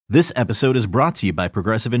This episode is brought to you by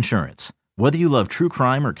Progressive Insurance. Whether you love true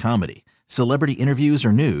crime or comedy, celebrity interviews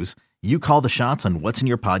or news, you call the shots on what's in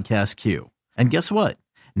your podcast queue. And guess what?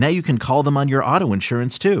 Now you can call them on your auto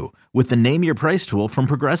insurance too with the Name Your Price tool from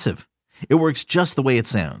Progressive. It works just the way it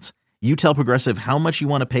sounds. You tell Progressive how much you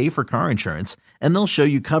want to pay for car insurance, and they'll show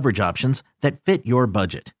you coverage options that fit your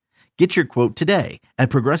budget. Get your quote today at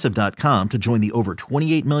Progressive.com to join the over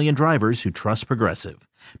 28 million drivers who trust Progressive.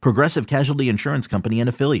 Progressive Casualty Insurance Company and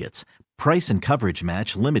Affiliates. Price and coverage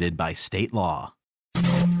match limited by state law.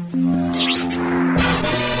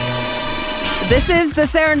 This is the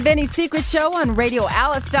Sarah and Vinny Secret Show on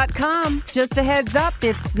RadioAlice.com. Just a heads up,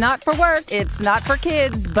 it's not for work, it's not for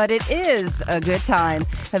kids, but it is a good time.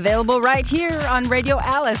 Available right here on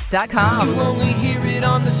RadioAlice.com. You only hear it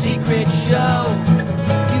on the Secret Show.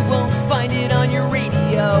 You won't find it on your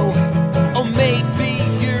radio. Or maybe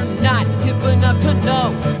you're not hip enough to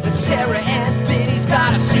know that Sarah and Vinny's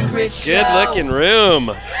got a secret show. Good looking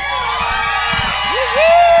room.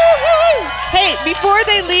 Hey, before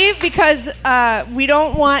they leave, because we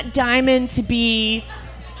don't want Diamond to be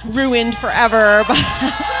ruined forever,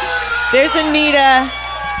 there's Anita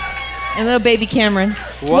and little baby Cameron.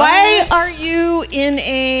 What? Why are you in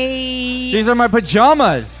a... These are my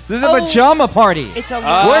pajamas. This is a pajama party. It's a...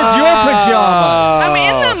 Where's your pajamas? I'm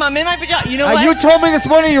in them. I'm in my pajamas. You know what? You told me this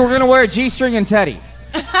morning you were going to wear a G-string and Teddy.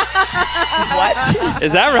 What?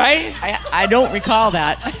 Is that right? I don't recall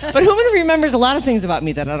that. But who remembers a lot of things about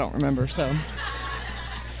me that I don't remember, so...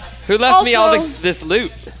 Who left me all Also- this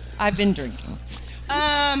loot? I've been drinking.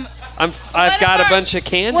 I've got a bunch of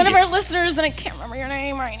candy. One of our listeners, and I can't remember your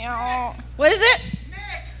name right now. What is it?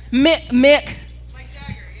 Mick.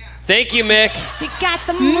 Thank you, Mick. He got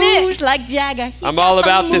the moves like Jagger. I'm all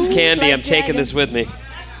about this candy. I'm taking this with me.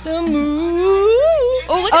 The moves.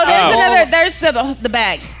 Oh, look Oh, at there's that. another. There's the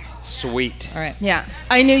bag. Sweet. All right. Yeah,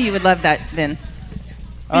 I knew you would love that, Vin.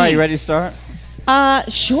 All right, you ready to start?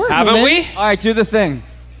 Sure. Haven't Herman. we? All right, do the thing.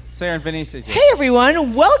 Sarah and Vinny Secret. Hey,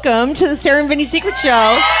 everyone. Welcome to the Sarah and Vinny Secret Show.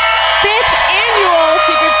 5th annual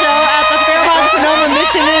Secret Show at the Fairmont Sonoma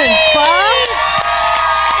Mission Inn and Spa.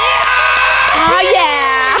 Oh,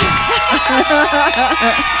 yeah.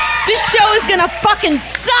 This show is going to fucking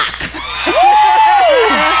suck.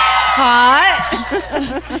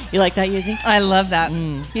 Hot. You like that, Yuzi? I love that.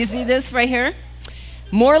 You see this right here?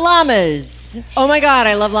 More llamas. Oh, my God.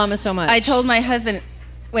 I love llamas so much. I told my husband.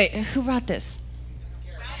 Wait, who brought this?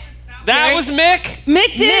 That was Mick.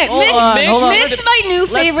 Mick did. Hold on. Mick's my new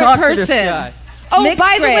Let's favorite talk to person. this guy. Oh, Mick's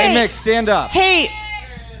by the great. way. Hey, Mick, stand up. Hey,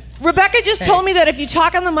 Rebecca just told me that if you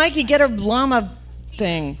talk on the mic, you get a llama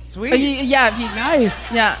thing. Sweet. Yeah, if you, Nice.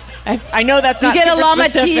 yeah. I know that's You not get a super llama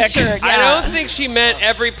specific. T-shirt. Yeah. I don't think she meant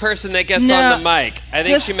every person that gets No. on the mic. I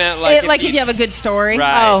think Just she meant like if you have a good story.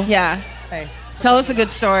 Right. Oh. Yeah. Tell us a good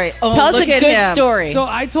story. Oh, Tell us look a at good him. story. So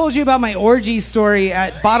I told you about my orgy story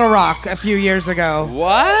at Bottle Rock a few years ago.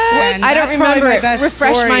 What? And I don't that's probably remember my it. best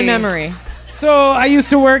Refresh my story. memory. So I used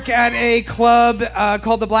to work at a club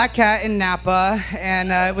called the Black Cat in Napa,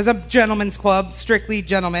 and it was a gentleman's club, strictly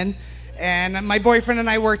gentlemen. And my boyfriend and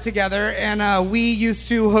I worked together, and we used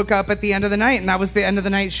to hook up at the end of the night, and that was the end of the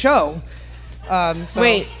night show.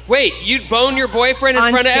 Wait. Wait, you'd bone your boyfriend in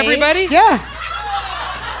On front of stage? everybody? Yeah.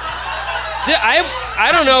 I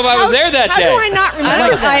don't know if I was there that How day. do I not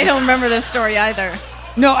remember this? I don't remember this story either.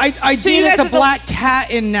 No, I So you did guys at the are the- Black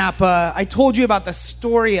Cat in Napa. I told you about the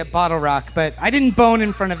story at Bottle Rock, but I didn't bone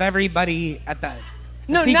in front of everybody at that.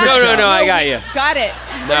 No, secret not- show. No, I got you. Got it.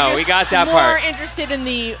 No, We're we just got that more part. interested in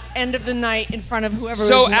the end of the night in front of whoever.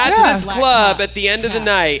 So was at in this Black club, Cat. at the end of the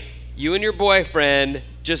night, you and your boyfriend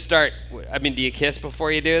just start. I mean, do you kiss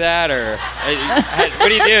before you do that, or what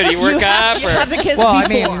do you do? Do you work up? You Or? have to kiss Well,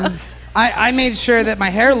 before. I mean, I made sure that my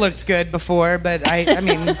hair looked good before, but I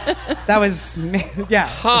mean, that was, yeah.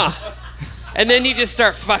 Huh? And then you just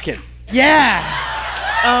start fucking. Yeah.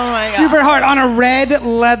 Oh my god. Super hard on a red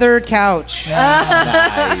leather couch.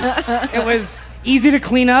 Nice. It was easy to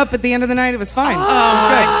clean up at the end of the night. It was fine. Oh It was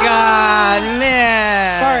my good. god,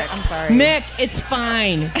 man. Sorry, I'm sorry. Mick, it's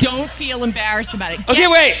fine. Don't feel embarrassed about it. Okay,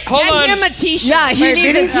 wait, hold Get on. him a T-shirt. Yeah, he Wait,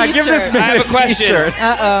 needs Vinny's- a Give this t-shirt. man I have a question.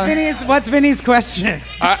 T-shirt. What's Vinny's question?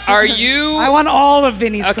 Are you I want all of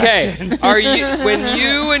Vinny's okay? questions. Are you when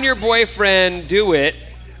you and your boyfriend do it?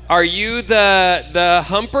 Are you the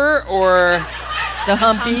humper or The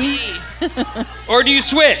humpy. do you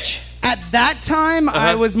switch? At that time,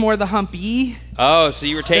 I was more the humpy Oh, so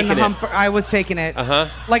you were than taking the it. humper. I was taking it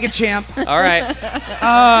like a champ. All right.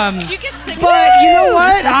 You get sick. But you know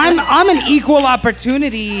what? I'm an equal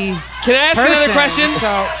opportunity Can I ask person. another question?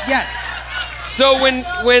 So yes, So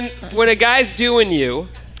when a guy's doing you,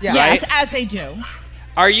 yeah. Right. Yes, as they do.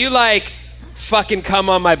 are you like fucking come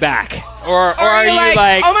on my back, or are you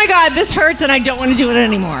like oh my God, this hurts and I don't want to do it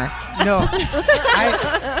anymore? No,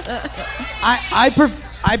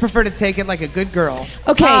 I prefer to take it like a good girl.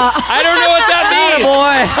 Okay. I don't know what that means.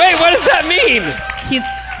 Boy. Wait, what does that mean?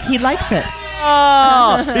 He likes it.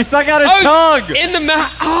 Oh, he stuck out his tongue. In the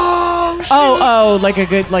mouth. Oh, shit. Oh, like a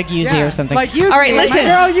good, like Yuzi or something. Like Yuzi. All right, listen. My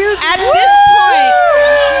girl Yuzi.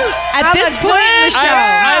 At this point in the show.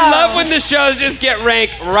 I love when the shows just get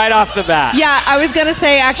ranked right off the bat. Yeah, I was gonna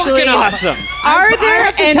say actually. Fucking awesome. Are there I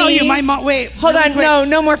have to any? tell you, my mom. Wait. Hold really on, quick.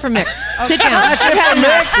 no more from Mick. Sit down. That's it for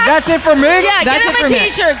Mick. That's it for Mick. Yeah, That's get him it for a me.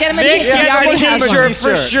 T-shirt. Get him a Nick, T-shirt. He get already him a has one. T-shirt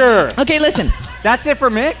for sure. Okay, listen. That's it for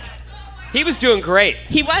Mick. He was doing great.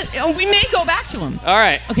 He was. Oh, we may go back to him. All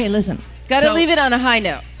right. Okay, listen. Gotta So- leave it on a high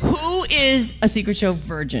note. Who is a Secret Show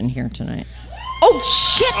virgin here tonight? Oh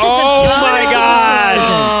shit! There's Oh a ton my of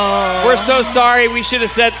God. We're so sorry. We should have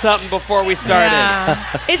said something before we started.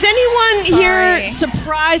 Yeah. Is anyone Sorry. here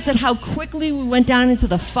surprised at how quickly we went down into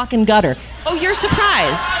the fucking gutter? Oh, you're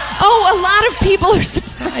surprised. Oh, a lot of people are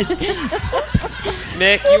surprised.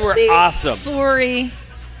 Nick, you were awesome. Sorry.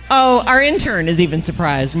 Oh, our intern is even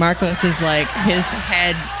surprised. Marcos is like, his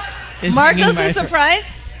head is hanging Marcos by is her- surprised?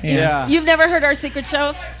 Yeah. You've never heard our secret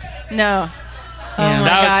show? No. Oh Yeah. my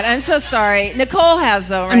That was- God. I'm so sorry. Nicole has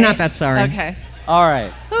though, right? I'm not that sorry. Okay. All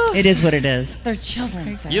right. It is what it is. They're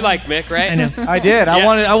children. You like Mick, right? I know. I did. Yeah.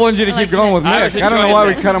 I wanted you to I keep like going Mick. with I was Mick. I don't know enjoying why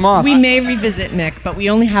we Mick. cut him off. We may revisit Mick, but we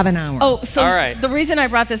only have an hour. Oh, so All right. the reason I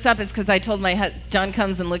brought this up is because I told John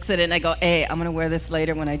comes and looks at it and I go, hey, I'm going to wear this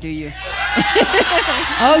later when I do you.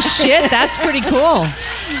 Oh shit, that's pretty cool.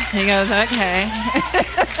 He goes, okay.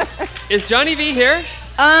 Is Johnny V here?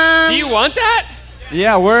 Do you want that?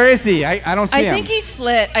 Yeah, where is he? I don't see I him. think he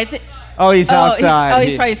split. Oh, he's outside.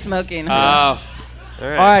 He's probably smoking. Oh. All All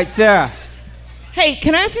right, Sarah. Hey,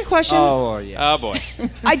 can I ask you a question? Oh, yeah. Oh boy.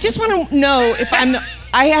 I just want to know if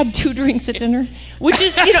I had 2 drinks at dinner, which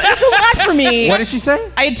is, it's a lot for me. What did she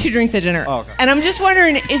say? I had 2 drinks at dinner. Oh, okay. And I'm just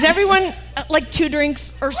wondering, is everyone like 2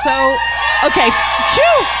 drinks or so? Okay.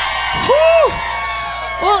 Phew. Whew.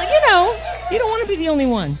 Well, you don't want to be the only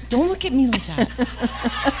one. Don't look at me like that.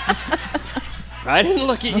 I didn't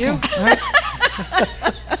look at you. All right.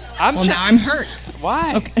 Well, now I'm hurt.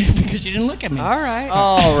 Why? Okay, because you didn't look at me. All right.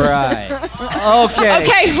 All right. Okay.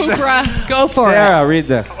 Okay, Hoopra, go for Sarah, read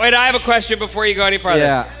this. Wait, I have a question before you go any farther.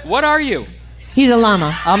 Yeah. What are you? it. He's a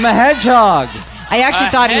llama. I'm a hedgehog. I actually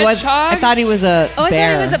A thought he was. hedgehog? I thought he was a Oh, I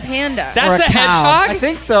bear. thought he was a panda. That's Or a a cow. I hedgehog?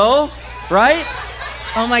 think so. Right?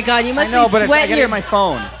 Oh my God, you I must know, be but I sweating gotta your get my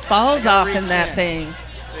phone. balls off in reach that in. thing.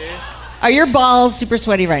 Are your balls super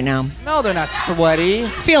sweaty right now? No, they're not sweaty.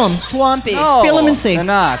 Feel them. Swampy. No, Feel 'em and see. They're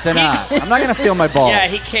not. They're not. I'm not gonna feel my balls. Yeah,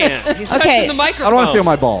 he can't. He's Okay. touching the I microphone. don't want to feel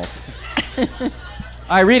my balls.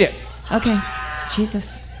 I read it. Okay.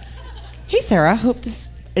 Jesus. Hey, Sarah. Hope this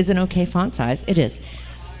is an okay font size. It is.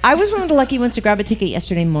 I was one of the lucky ones to grab a ticket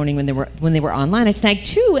yesterday morning when they were online. I snagged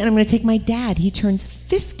 2, and I'm going to take my dad. He turns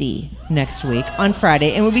 50 next week on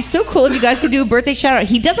Friday, and it would be so cool if you guys could do a birthday shout out.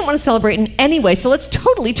 He doesn't want to celebrate in any way, so let's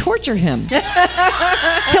totally torture him.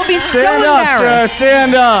 He'll be so Stand up, Sarah. embarrassed.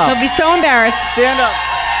 Stand up. He'll be so embarrassed. Stand up.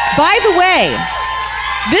 By the way,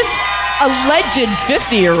 this alleged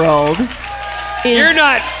 50-year-old is. You're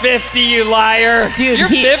not 50, you liar. Dude, You're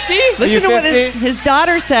he- 50? Listen you to what 50? his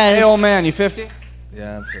daughter says. Hey, old man, you 50?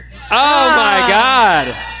 Yeah, I'm 50. Oh my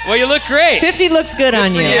God. Well, you look great. 50 looks good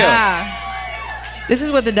on for you. you. Yeah. This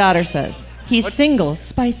is what the daughter says. He's single,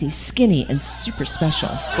 spicy, skinny, and super special.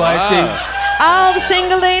 Spicy. All the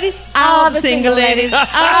single ladies, all the single ladies,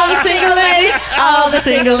 all the single ladies, all the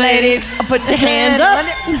single ladies. Put your hands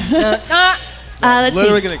up. Let's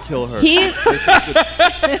Literally see. gonna kill her. He's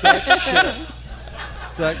Such shit.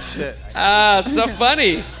 Such shit. Ah, it's so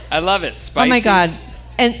funny. I love it. Spicy. oh my God.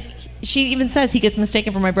 And she even says he gets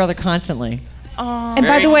mistaken for my brother constantly. Oh, And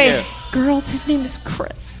by Very the way, cute. girls, his name is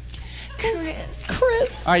Chris. Chris.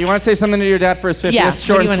 Chris. All right, you want to say something to your dad for his 50th? Yeah, It's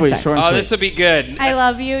short what do and you wanna sweet. say? Short and Oh, sweet. this will be good. I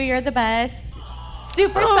love you. You're the best.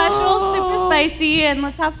 Super special, super spicy, and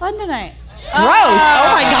let's have fun tonight. Gross.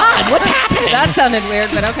 Oh my God. What's happening? That sounded weird,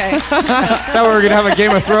 but okay. Thought we were gonna have a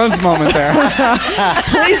Game of Thrones moment there.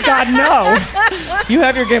 Please, God, no. You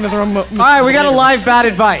have your Game of Thrones. All right, we got a live bad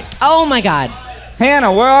advice. Oh my God.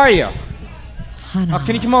 Hannah, where are you? Hannah. Oh,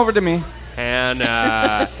 can you come over to me? And,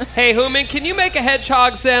 hey, Hooman, can you make a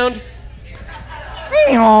hedgehog sound?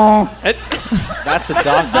 It- That's a dog.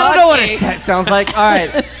 I don't know what it sounds like. All right,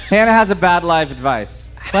 Hannah has a bad live advice.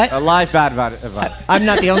 What? A live bad advice. I'm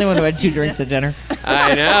not the only one who had 2 drinks at dinner.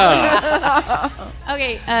 I know.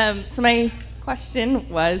 Okay, so my question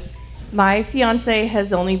was, my fiance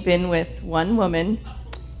has only been with one woman,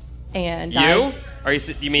 and You? Are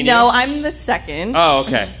you mean No, you? I'm the second. Oh,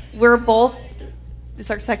 okay. We're both. This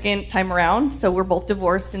is our second time around, so we're both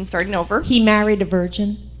divorced and starting over. He married a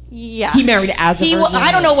virgin? Yeah. He married as a virgin?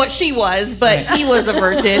 I don't know what she was, but he was a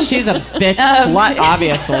virgin. She's a bitch slut,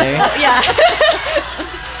 obviously. Yeah.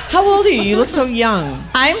 How old are you? You look so young.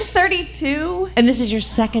 I'm 32. And this is your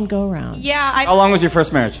second go-round? Yeah. How long was your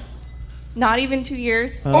first marriage? Not even 2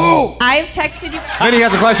 years. Oh. I've texted you. Vinny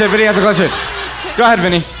has a question. Go ahead,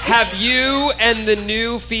 Vinny. Have you and the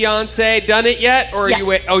new fiance done it yet, or are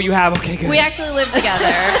you? Oh, you have. Okay, good. We actually live together.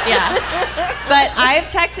 Yeah. But I've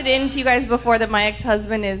texted in to you guys before that my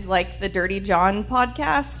ex-husband is like the Dirty John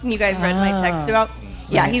podcast, and you guys read my text about.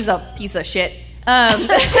 Yeah, he's a piece of shit. So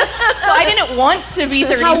I didn't want to be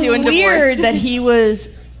 32 How and divorced. weird that he was.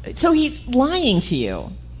 So he's lying to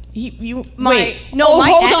you. My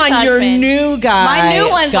hold on, your new guy. My new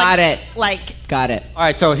one's got it. Got it. All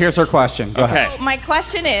right, so here's her question. Go ahead. My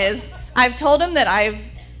question is, I've told him that I've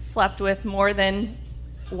slept with more than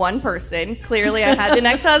one person. Clearly, I had an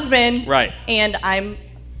ex-husband. Right. And I'm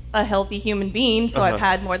a healthy human being, so I've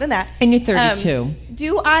had more than that. And you're 32.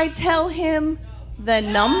 Do I tell him the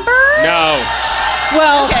number? No.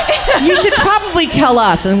 Well, you should probably tell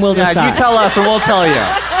us, and we'll decide. Yeah, you tell us, and we'll tell you.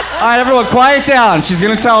 All right, everyone, quiet down. She's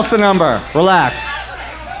going to tell us the number. Relax.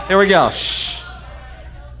 Here we go. Shh.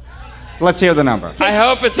 Let's hear the number. I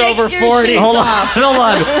hope it's over 40. Hold on.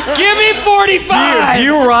 Give me 45. Do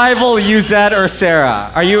you rival Yuzette or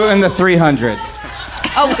Sarah? Are you in the 300s?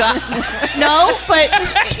 Oh, God. No, but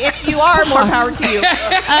if you are, more power to you.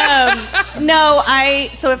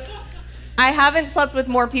 So if I haven't slept with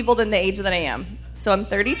more people than the age that I am. So I'm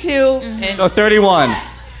 32. And So 31.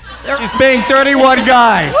 She's banged 31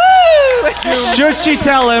 guys. Woo! Should she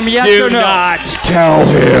tell him yes Do or no? not tell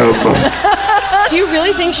him. Do you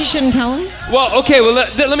really think she shouldn't tell him? Well, okay. Well,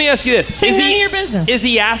 let me ask you this: It's none of your business. Is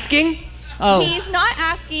he asking? Oh. He's not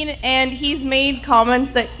asking, and he's made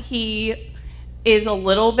comments that he is a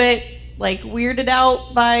little bit like weirded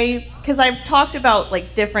out by, because I've talked about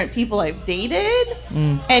like different people I've dated,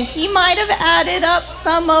 and he might have added up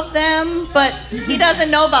some of them, but he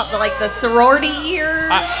doesn't know about the sorority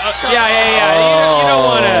years. Yeah.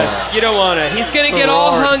 You don't wanna. He's gonna get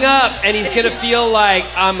all hung up, and he's gonna feel like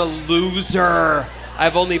I'm a loser.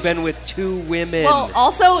 I've only been with 2 women. Well,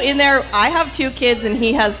 also in there, I have 2 kids and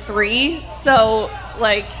he has 3, so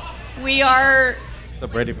like we are. The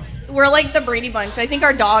Brady Bunch. We're like the Brady Bunch. I think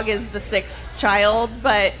our dog is the 6th child,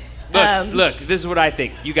 but look, this is what I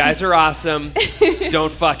think. You guys are awesome.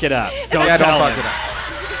 Don't fuck it up. Don't fuck it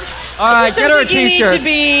up. All right, get her a t-shirt.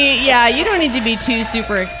 You don't need to be too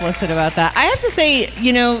super explicit about that. I have to say,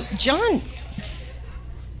 John,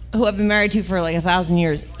 who I've been married to for like 1,000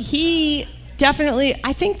 years, he definitely,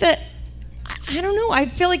 I think that, I don't know, I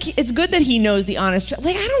feel like it's good that he knows the honest truth.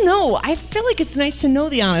 Like, I don't know, I feel like it's nice to know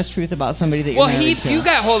the honest truth about somebody that you're married to.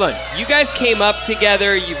 Hold on. You guys came up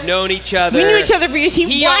together. You've known each other. We knew each other for years.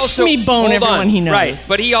 He watched me bone everyone he knows. Right,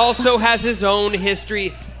 but he also has his own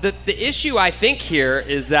history. The issue, I think, here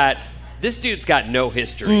is that this dude's got no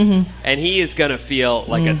history, and he is going to feel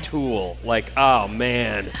like a tool. Like, oh,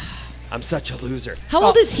 man, I'm such a loser. How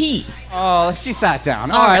old is he? Oh, she sat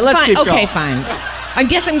down. All right, let's keep going. Okay, fine. I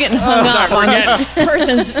guess I'm getting hung up on this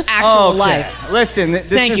person's actual life. Listen,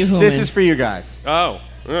 this is for you guys. Oh.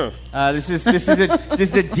 This is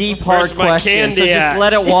a deep, hard question. So at? just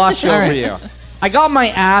let it wash over right. you. I got my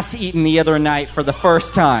ass eaten the other night for the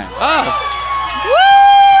first time. Oh.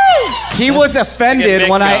 Woo! He was offended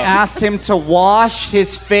when I go. asked him to wash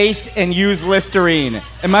his face and use Listerine.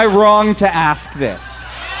 Am I wrong to ask this?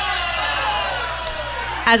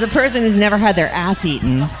 As a person who's never had their ass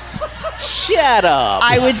eaten, Shut up.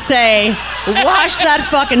 I would say, wash that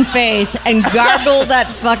fucking face and gargle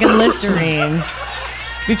that fucking Listerine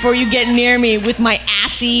before you get near me with my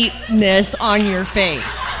assiness on your face.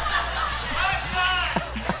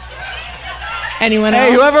 Anyone else?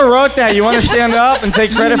 Hey, whoever wrote that, you want to stand up and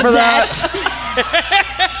take credit for that?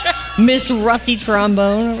 Miss Rusty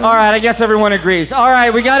Trombone. All right, I guess everyone agrees. All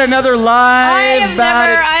right, we got another live. I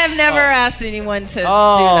have never asked anyone to do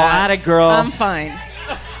that. Atta girl. I'm fine.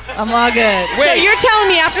 I'm all good. Wait. So you're telling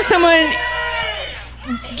me after someone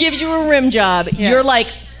gives you a rim job, you're like,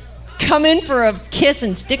 come in for a kiss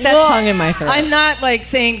and stick that tongue in my throat. I'm not like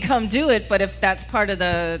saying come do it, but if that's part of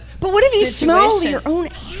the But what if you smell situation- your own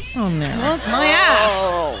ass on there? Well, it's my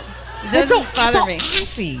ass. It doesn't bother me.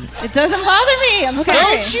 Assy. It doesn't bother me. I'm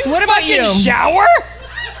sorry. Don't you What about fucking you? shower?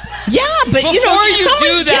 Yeah, but Before you know, you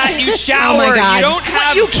do that, you shower. Oh my God. You don't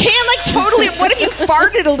have. You can't like totally. What if you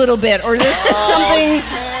farted a little bit, or there's something?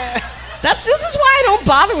 This is why I don't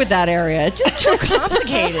bother with that area. It's just too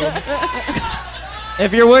complicated.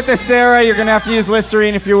 If you're with us, Sarah, you're going to have to use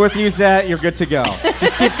Listerine. If you're with Uzette, you're good to go.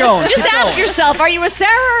 Just keep going. Just ask yourself, are you a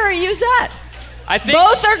Sarah or a Uzette? I think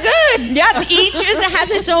Both are good. Yeah, each has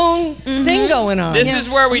its own thing going on. this is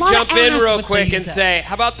where we A lot jump of in ass real with quick the and Uzette. say,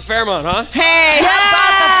 how about the Fairmont, huh? Hey, how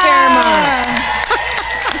about the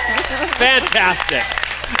Fairmont? Fantastic.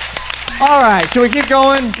 All right, should we keep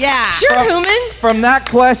going? Yeah. Sure, Human. From that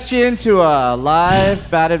question to a live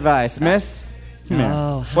bad advice. Miss? Come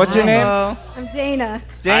here. What's your name? I'm Dana.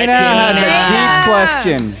 Dana Hi, Dana. has a deep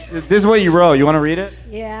question. This is what you wrote. You want to read it?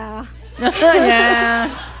 Yeah.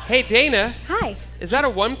 Hey, Dana. Hi. Is that a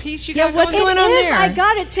one piece you Yeah, got what's going? going on It is. there? I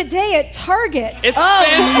got it today at Target. It's Oh,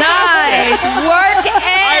 fantastic. nice. Work it.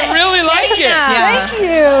 I really like it. Thank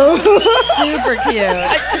you. Super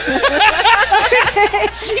cute.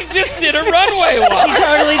 She just did a runway She walk.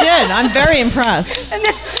 totally did. I'm very impressed.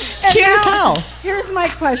 It's cute as hell. Here's my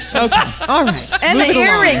question. Okay. All right. And Move the it along.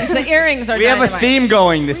 earrings. The earrings are We have a dynamite. theme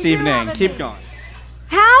going this We do evening. have a Keep theme. going.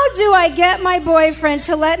 How do I get my boyfriend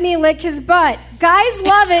to let me lick his butt? Guys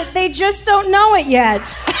love it. They just don't know it yet.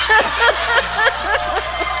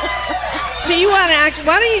 So you want to actually?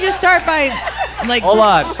 Why don't you just start by, like? Hold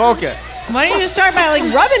on. Focus. Why don't you just start by like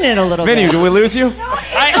rubbing it a little Vinny, bit? do we lose you?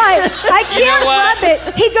 I You know can't what? rub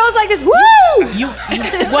it. He goes like this. Woo!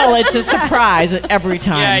 Well, it's a surprise every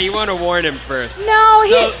time. Yeah, you want to warn him first. No,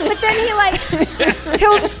 So- but then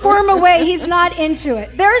he'll squirm away. He's not into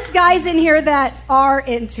it. There's guys in here that are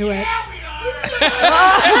into it.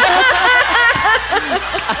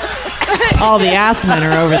 All the ass men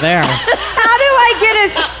are over there. How do I get a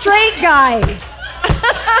straight guy?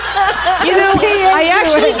 You know, be into I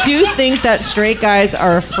actually it? do think that straight guys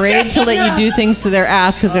are afraid to let you do things to their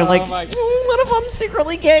ass because they're like, my God. what if I'm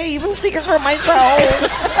secretly gay, even secret for myself?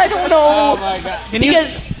 I don't know. Oh my God.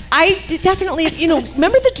 Because I definitely,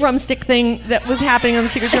 remember the drumstick thing that was happening on the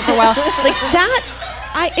Secret Show for a while? Like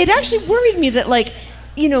that, it actually worried me that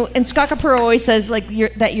and Scott Capurro always says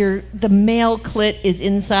the male clit is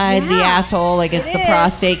inside the Yeah, asshole, like it's it the is.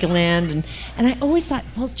 prostate gland, and I always thought,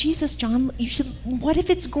 well, Jesus, John, you should. What if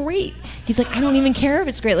it's great? He's like, I don't even care if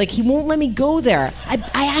it's great. Like he won't let me go there.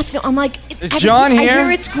 I ask him, I'm like, Is John I here?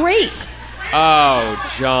 hear it's great.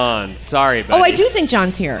 Oh, John. Sorry, buddy. Oh, I do think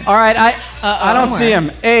John's here. All right, I don't see him.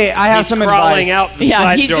 Hey, I have He's some crawling advice. out the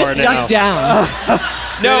side he door just now. ducked down.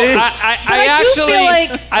 No, Did he? I But I do actually feel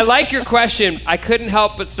like- I like your question. I couldn't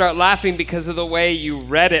help but start laughing because of the way you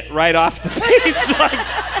read it right off the page. Like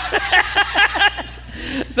that.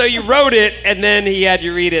 So you wrote it, and then he had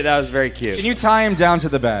you read it. That was very cute. Can you tie him down to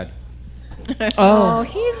the bed? Oh,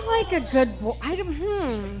 he's like a good boy.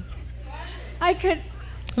 I could.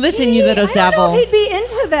 Listen, you little I don't know devil. if he'd be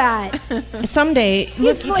into that. Someday,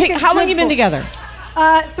 He's like a how long good you been boy. together?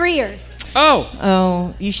 3 years.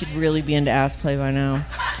 Oh, you should really be into ass play by now.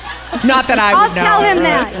 Not that I I'll would know. tell him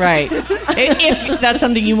that. Right. If that's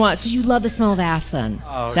something you want. So you love the smell of ass then?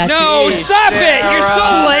 That's No, your- stop it! You're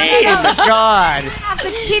so lame. Oh, God.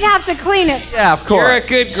 He'd have to clean it. Yeah, of course.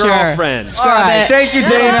 You're a good Sure. girlfriend. All right, it. thank you,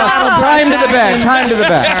 Dana. Time to the bed. Time to the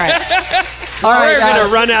bed. All right. All right, We're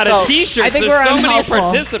gonna run out of so- T-shirts. I think There's we're so many unhelpful.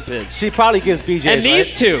 participants. She probably gives BJ's, And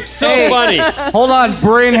these right? two, so Hey. funny. Hold on,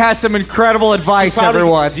 Bryn has some incredible advice, Probably-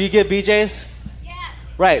 everyone. Do you get BJ's? Yes.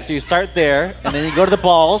 Right, so you start there, and then you go to the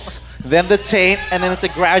balls, then the taint, and then it's a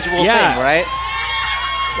gradual Yeah. thing, right?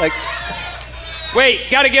 Like, Wait,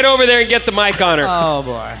 got to get over there and get the mic on her. Oh,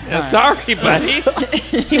 boy. Sorry, buddy.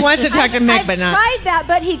 He wants to talk to Mick, I've but not. tried that,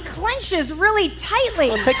 but he clenches really tightly.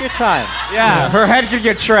 well, take your time. Yeah, her head could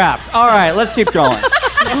get trapped. All right, let's keep going.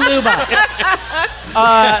 Lube up.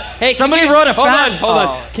 Hey, can Somebody you- wrote a hold fast- on, hold Oh.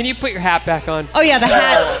 on. Can you put your hat back on? Oh yeah, the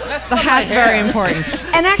hat's very important.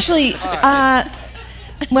 And actually,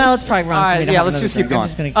 well, it's probably wrong. All for me right, to yeah, have let's another just keep drink.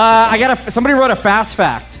 going. I'm just gonna. Somebody wrote a fast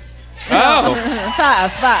fact. Oh.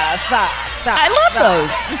 Fast. I love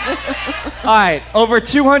those. All right, over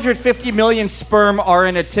 250 million sperm are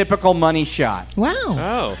in a typical money shot. Wow.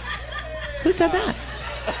 Oh. Who said that?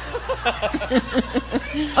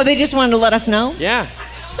 Oh, they just wanted to let us know? Yeah.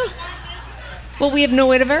 Well, we have no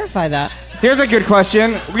way to verify that. Here's a good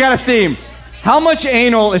question. We got a theme. How much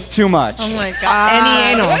anal is too much? Oh my God.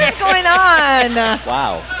 Any anal. What is going on?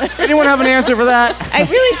 Wow. Anyone have an answer for that? I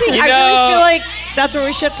really think, You I know- really feel like that's where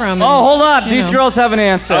we shit from. Oh, hold on. You These know. girls have an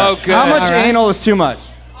answer. Oh, good. How much All right. anal is too much?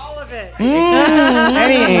 All of it.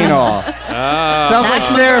 Any anal. Sounds like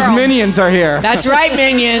Sarah's minions are here. That's right,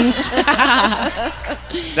 minions.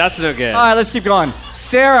 That's no good. All right, let's keep going.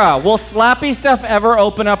 Sarah, will Slappy Stuff ever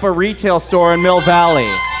open up a retail store in Mill Valley?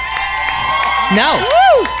 No.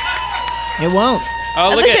 It won't. Oh,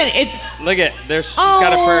 look Listen, at it's. look at. There's she's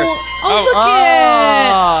got a purse. Oh, look Oh.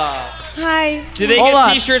 at Hi. Do they Hold get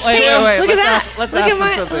on. T-shirts Wait, too? wait. Look at Let's that. ask- let's Look ask at them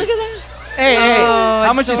my. something. Look at that. Hey,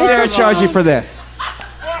 how much is Sarah charge you for this?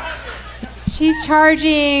 She's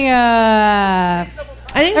charging I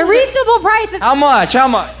think a reasonable price. How much? How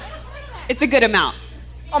much? It's a good amount.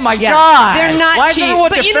 Oh my Yeah. God! They're not Why is cheap. everyone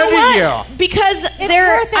But you know defending what? you? Because It's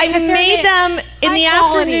they're. worth it, I 'cause they're made made them in the high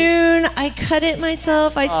quality. afternoon. I cut it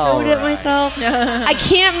myself. I sewed it right. myself. I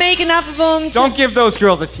can't make enough of them. Don't give those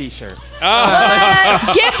girls a T-shirt.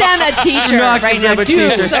 Give them a Do T-shirt not right give now. them a Do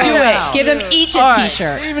T-shirt. it. Sit Do down. it. Give them each All a right,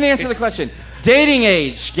 T-shirt. didn't even answer the question. Dating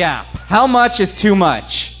age gap. How much is too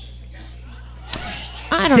much?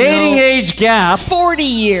 I don't Dating know. age gap. 40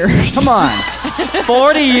 years. Come on.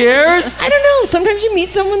 40 years? I don't know. Sometimes you meet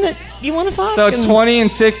someone that you want to fuck. So and 20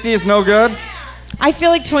 and 60 is no good? I feel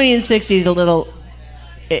like 20 and 60 is a little.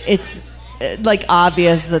 It's like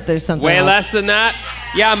obvious that there's something. Way else. less than that?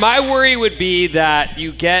 Yeah, my worry would be that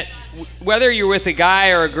you get, whether you're with a guy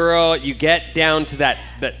or a girl, you get down to that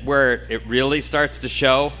where it really starts to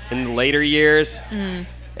show in the later years,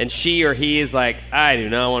 and she or he is like, I do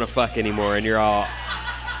not want to fuck anymore, and you're all,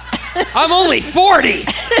 I'm only 40!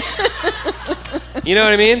 You know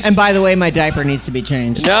what I mean? And by the way, my diaper needs to be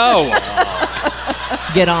changed. No.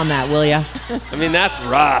 Get on that, will ya? I mean, that's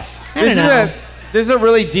rough. This is a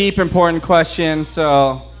really deep, important question,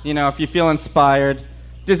 so, if you feel inspired.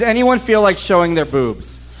 Does anyone feel like showing their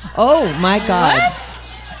boobs? Oh, my God. What?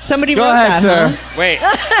 Somebody Go wrote ahead, that, sir. huh? Wait.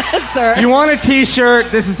 Sir. If you want a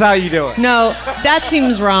T-shirt, this is how you do it. No, that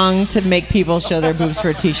seems wrong to make people show their boobs for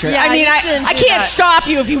a T-shirt. Yeah, I mean, you I shouldn't can't do that. stop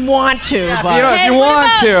you if you want to, but if you want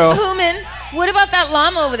to. Human, what about that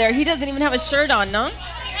llama over there? He doesn't even have a shirt on, no?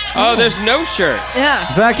 Oh, there's no shirt. Yeah.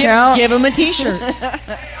 Does that count? give him a T-shirt.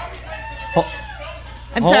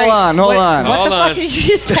 I'm Hold sorry. on, hold on. What Hold the on. fuck did you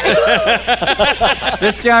just say?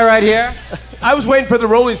 This guy right here? I was waiting for the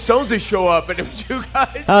Rolling Stones to show up, and it was you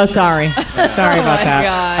guys. Oh, sorry. Sorry about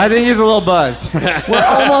that. I think he's a little buzzed. We're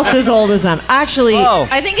almost as old as them. Actually,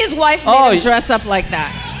 I think his wife made him dress up like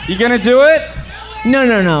that. You gonna do it?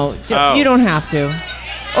 no. Oh. You don't have to.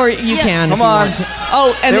 Or you can Come if you on. want to.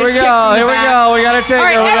 Oh, and Here we there's chicks go. in the Here we back. go. We gotta take All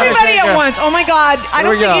it. right, We gotta everybody take at it. once. Oh my God, I Here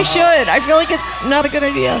don't we think go. you should. I feel like it's not a good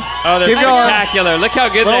idea. Oh, they're Keep going. spectacular. Look how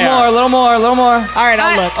good A little they more, are. a little more, a little more. All right,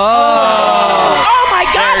 I'll look. Oh. Oh my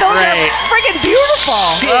God, They're those great. are freaking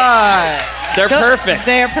beautiful. Right. They're perfect.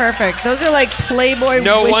 They are perfect. Those are like Playboy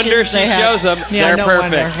No wishes wonder she they have. shows them. Yeah, They're no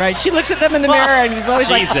perfect. wonder, right? She looks at them in the mirror and is always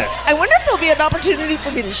Jesus. like, I wonder if there'll be an opportunity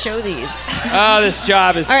for me to show these. Oh, this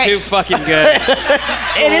job is All right. too fucking good.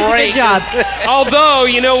 It is a Great. good job. Although,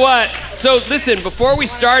 you know what? So, listen, before we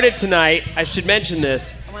started tonight, I should mention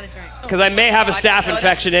this. Because I may have a staph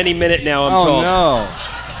infection any minute now, I'm told. no.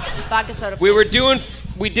 Vodka soda.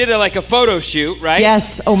 We did a photo shoot, right?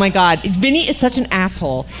 Yes. Oh my God. Vinny is such an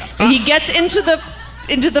asshole. And he gets into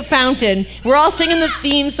the fountain. We're all singing the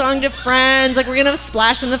theme song to friends. Like we're gonna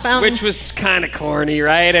splash in the fountain. Which was kind of corny,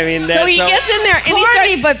 right? I mean, so he gets in there and he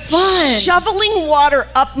Corny, starts but fun. shoveling water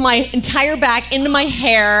up my entire back into my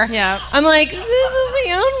hair. Yeah. I'm like, this is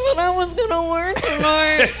the outfit I was gonna wear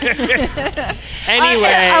tonight. Anyway.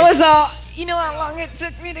 I was all. You know how long it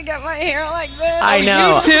took me to get my hair like this? I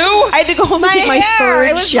know. You too? I had to go home and My take my hair. third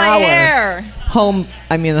It was shower. my hair. Home.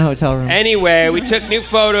 I mean the hotel room. Anyway, we took new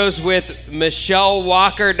photos with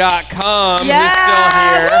MichelleWalker.com,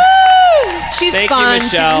 Yeah. who's still here. She's Thank you, fun.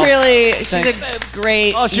 Michelle. She's a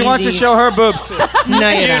great. Oh, she wants to easy- show her boobs too. No,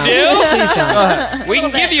 you You don't. do? Please don't. Go ahead. We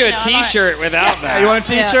can give you a T-shirt without that. You want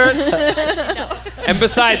a T-shirt? And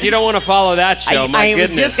besides, you don't want to follow that show. My I was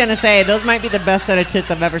goodness. just gonna say those might be the best set of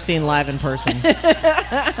tits I've ever seen live in person.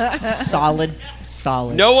 Solid.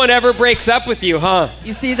 No one ever breaks up with you, huh?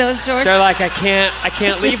 You see those, George? They're like, I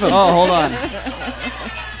can't leave them. Oh, hold on.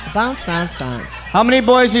 Bounce, bounce, bounce. How many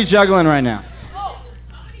boys are you juggling right now?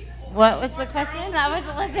 What was the question? I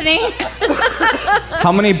wasn't listening.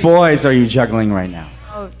 How many boys are you juggling right now?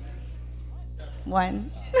 Oh, one.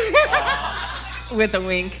 With a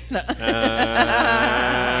wink.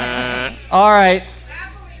 All right.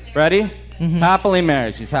 Ready? Happily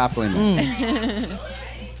married. She's happily married.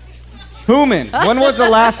 Human, when was the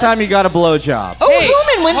last time you got a blowjob? Oh,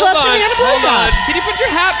 Human, when's the last time you had a Hold on. blowjob? Can you put your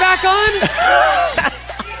hat back on?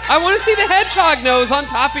 I want to see the hedgehog nose on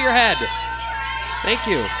top of your head. Thank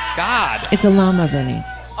you. God. It's a llama, Vinny.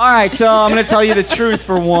 All right, so I'm going to tell you the truth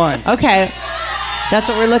for once. Okay. That's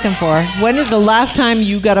what we're looking for. When is the last time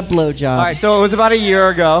you got a blowjob? All right, so it was about a year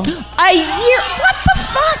ago. A year? What the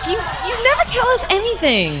fuck? You never tell us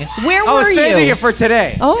anything. Where I was were saving you? it for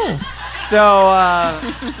today. Oh. So,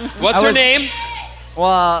 What's her name?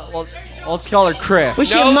 Well, let's call her Chris. Was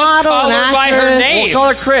she a model, call an her by her actress? name. We'll call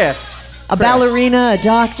her Chris. A ballerina, a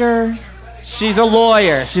doctor? She's a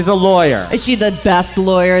lawyer. She's a lawyer. Is she the best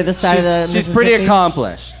lawyer this side of the She's pretty Mississippi?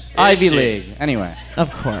 accomplished. Ivy she? League. Anyway.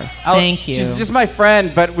 Of course. Thank you. She's just my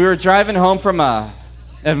friend, but we were driving home from a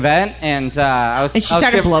event, and I was. And she I was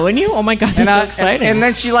started blowing you? Oh my God, that's so exciting. And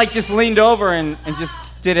then she like just leaned over and just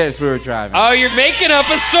did it as we were driving. Oh, you're making up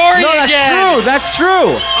a story No, that's again. true. That's true.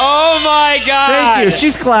 Oh my God. Thank you.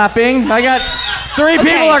 She's clapping. I got 3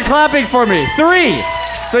 people are clapping for me. 3.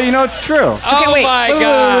 So you know it's true. Oh Okay, wait, my wait,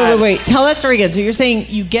 God. wait. Tell that story again. So you're saying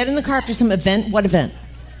you get in the car after some event. What event?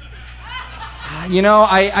 You know,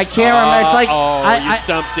 I can't remember. It's like you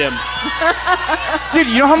stumped him. dude,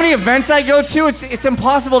 you know how many events I go to? It's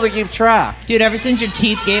impossible to keep track. Dude, ever since your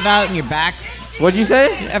teeth gave out and your back... What'd you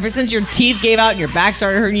say? Ever since your teeth gave out and your back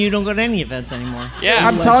started hurting, you don't go to any events anymore. Yeah.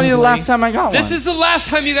 I'm telling you the last time I got one. This is the last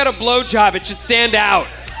time you got a blowjob. It should stand out.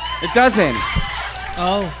 It doesn't.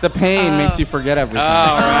 Oh. The pain makes you forget everything. Oh,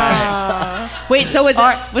 right. Wait, so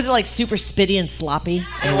was it like super spitty and sloppy?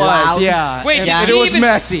 And It was, loud? yeah. Wait, and, did and she it was even-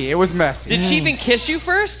 messy. It was messy. Did she even kiss you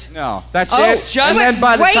first? No, that's Oh, it. just and then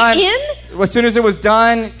by the right time, in? as soon as it was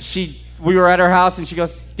done, we were at her house, and she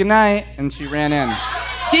goes, "Good night," and she ran in.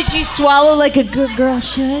 Did she swallow like a good girl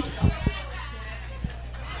should?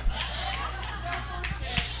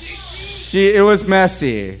 It was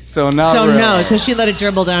messy, so not So really. no, so she let it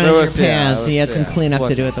dribble down It into your was- yeah, pants, it and you was- had some yeah, cleanup it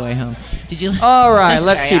to do wasn't- at the way home. Did you? All right,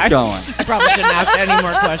 let's Okay, keep going. I probably shouldn't ask any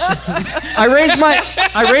more questions. I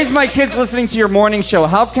raised my kids listening to your morning show.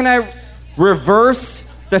 How can I reverse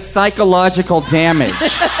the psychological damage?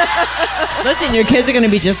 Listen, your kids are going to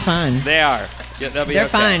be just fine. They are. Yeah, they'll be They're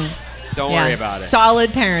okay. fine. Don't Yeah, worry about it.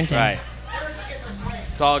 Solid parenting. Right.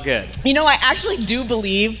 It's all good. You know, I actually do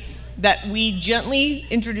believe that we gently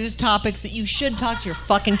introduce topics that you should talk to your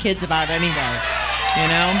fucking kids about anyway. You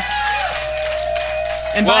know?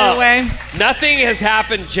 And by Well, the way... nothing has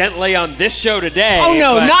happened gently on this show today. Oh,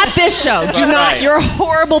 no, but- not this show. Do but not. right. You're a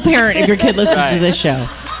horrible parent if your kid listens Right. to this show.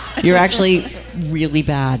 You're actually really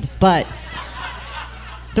bad. But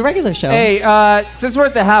the regular show... Hey, since we're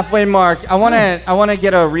at the halfway mark, I want to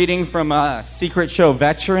get a reading from a secret show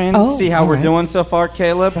veteran. Oh, see how all we're right. doing so far,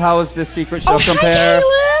 Caleb. How does this secret show Oh, hi, compare Caleb. to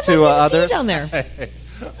I didn't see you others? down there.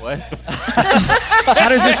 What? How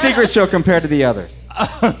does this secret show compare to the others?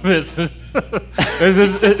 this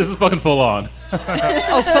is fucking full on.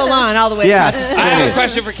 Oh, full on, all the way Yes. across. I have a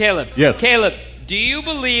question for Caleb. Yes. Caleb, do you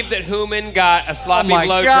believe that Hooman got a sloppy my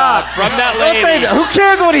blowjob God. from that Don't lady? say that. Who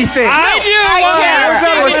cares what he thinks? I do. I care. What's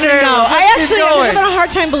up with No, Caleb? no. Let's I keep actually am going. having a hard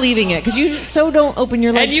time believing it because you so don't open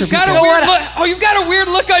your legs And you've for got a people. weird look. Oh, you've got a weird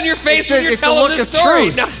look on your face when you're It's the telling look this of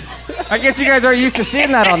story. truth. No, I guess you guys are used to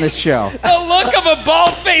seeing that on this show. the look of a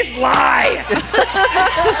bald-faced lie.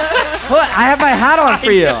 What? I have my hat on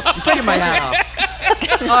for you. I'm taking my hat off.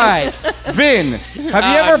 All right, Vin, have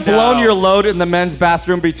you ever blown no. your load in the men's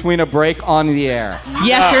bathroom between a break on the air?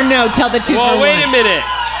 Yes or no? Tell the truth. Well, for wait a once. minute.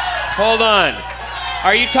 Hold on.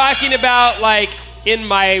 Are you talking about like in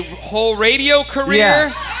my whole radio career?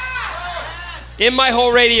 Yes. In my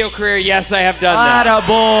whole radio career, yes, I have done that.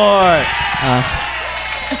 Attaboy.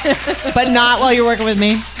 But not while you're working with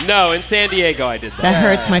me. No, in San Diego, I did that. That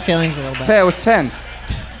hurts my feelings a little bit. It was tense.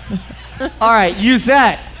 All right,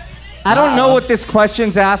 Uzette. I don't know what this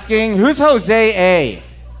question's asking. Who's Jose A?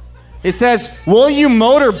 It says, "Will you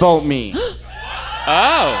motorboat me?"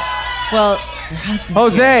 Oh. Well,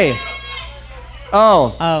 Jose.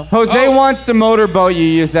 Oh. Jose wants to motorboat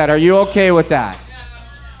you, Uzette. Are you okay with that?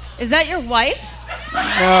 Is that your wife?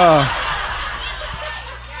 No.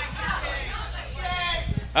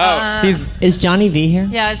 Is Johnny V here?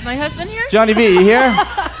 Yeah, is my husband here? Johnny V, you here?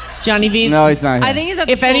 Johnny V. No, he's not here. I think he's at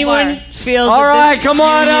the If pool anyone bar. feels All that right, this come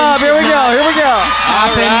on union up. Here we should go. not Here we go.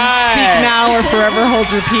 happen, All speak right. now or forever hold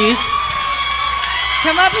your peace.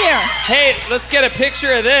 Come up here. Hey, let's get a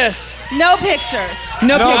picture of this. No pictures.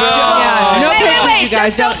 No, No. pictures. Yeah, no wait, pictures, wait, you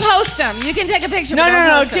guys. just don't post them. You can take a picture. No, but don't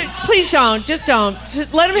no, post them. please don't. Just don't.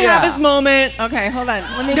 Just let him have his moment. Okay, hold on.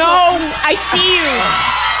 Let me. No, I see you.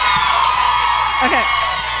 Okay.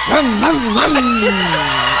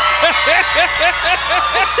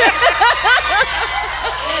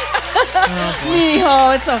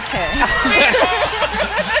 Mijo, it's okay.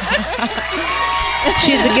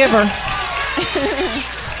 She's a giver.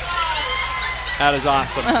 That is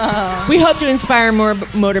awesome. We hope to inspire more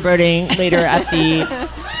motorboating later at the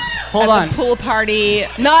Hold on. pool party.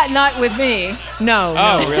 Not with me. No.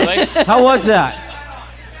 Oh, no. really? How was that?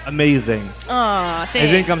 Amazing. Oh, I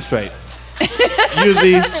thanks. think I'm straight.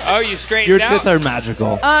 Usually, Oh, you straightened your out? tits are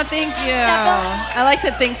magical. Oh, thank you. I like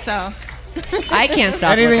to think so. I can't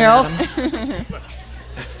stop. Anything looking else? at him.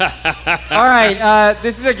 All right,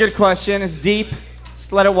 this is a good question. It's deep.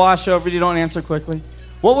 Just let it wash over. You don't answer quickly.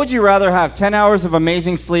 What would you rather have, 10 hours of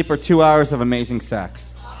amazing sleep or 2 hours of amazing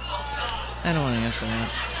sex? I don't want to answer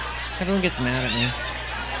that. Everyone gets mad at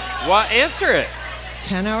me. Well, answer it.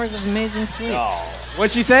 10 hours of amazing sleep.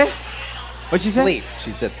 What'd she say? What'd she say? Sleep.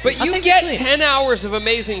 She said sleep. But you get 10 hours of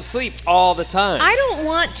amazing sleep all the time. I don't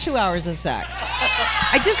want 2 hours of sex.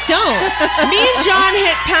 I just don't. Me and John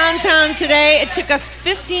hit Pound Town today. It took us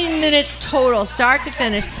 15 minutes total, start to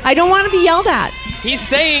finish. I don't want to be yelled at. He's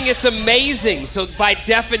saying it's amazing, so by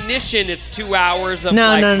definition, it's 2 hours of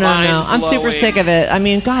No. mind-blowing. I'm super sick of it. I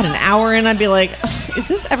mean, God, an hour in, I'd be like, is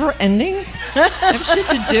this ever ending? I have shit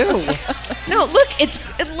to do. No, look,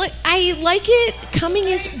 I like it. Coming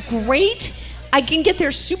is great. I can get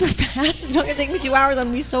there super fast. It's not going to take me 2 hours. I'm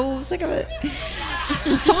going to be so sick of it.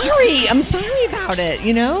 I'm sorry. I'm sorry about it,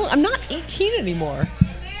 you know? I'm not 18 anymore.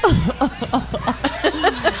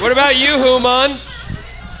 What about you, Human?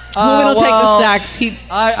 Human will take the sex.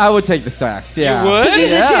 I would take the sex, yeah. You would?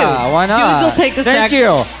 Yeah, why not? Dudes will take the sex. Thank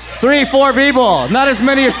you. 3, 4 people. Not as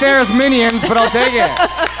many as Sarah's minions, but I'll take it.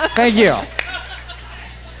 Thank you.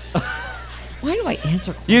 Why do I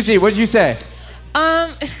answer? Yuzi, what'd you say?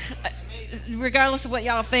 Regardless of what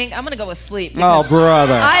y'all think, I'm gonna go with sleep. Oh,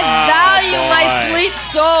 brother. I value my boy. sleep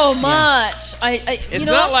so much. It's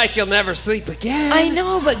not like you'll never sleep again. I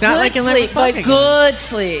know, but not good like you'll never sleep, fuck but again. good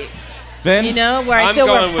sleep. Vin? You know, where I I'm feel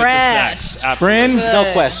going refreshed. with the sex. Bryn? Absolutely.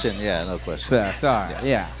 No question. Yeah, no question. Sex, all right,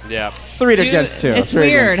 yeah. Yeah. It's 3 against 2. It's 3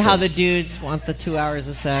 weird against how 2. the dudes want the 2 hours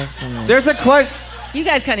of sex. And There's a question. You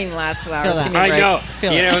guys can't even last 2 hours. Feel that. Give me a I break. know.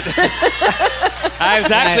 Feel You it. know, I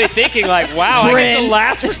was actually thinking, like, wow, I get to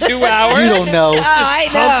last for 2 hours. You don't know. Oh, I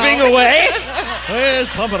know. Pumping away. Please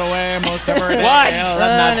pump it away most every day. What? Let No,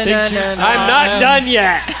 that no, big no, juice no, no. I'm not done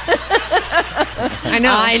yet. I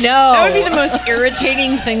know. I know. That would be the most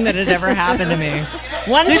irritating thing that had ever happened to me.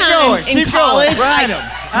 One Keep time going. in Keep college, going. Ride him.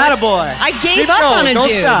 Attaboy. I gave Keep up going. on a Don't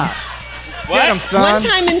dude. stop. What? Get him, son. One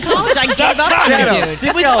time in college, I gave up on Get a him. dude. Keep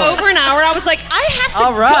It was going. over an hour. I was like, I have to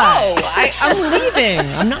All right. go. I'm leaving.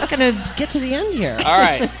 I'm not going to get to the end here. All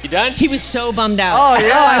right. You done? He was so bummed out. Oh,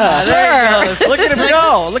 yeah. I'm There he sure. goes. Look at him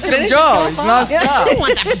go. Look at him Finish go. yourself He's off. non-stop. I don't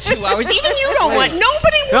want that for 2 hours. Even you don't want.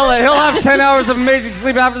 Nobody wants. He'll have 10 hours of amazing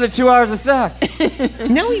sleep after the 2 hours of sex.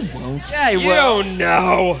 No, he won't. Yeah, he You will. don't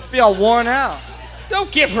know. Be all worn out.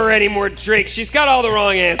 Don't give her any more drinks. She's got all the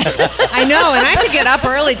wrong answers. I know, and I have to get up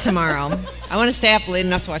early tomorrow. I want to stay up late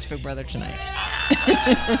enough to watch Big Brother tonight.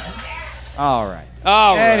 All right.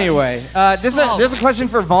 All right. Anyway, there's a question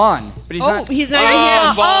for Vaughn, but he's not. He's not Oh,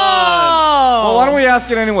 here. Vaughn. Well, why don't we ask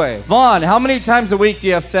it anyway? Vaughn, how many times a week do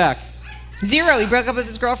you have sex? 0. He broke up with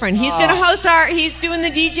his girlfriend. He's going to host he's doing the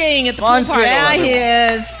DJing at the Vaughn's pool party. single,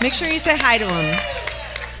 Yeah, he is. Make sure you say hi to him.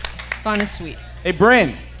 Vaughn is sweet. Hey,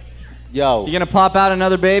 Bryn, Yo. you gonna pop out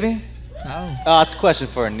another baby? Oh. It's a question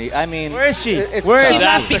for Anita. I mean, Where is she? It's Where She is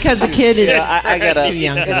left because the kid is I gotta. too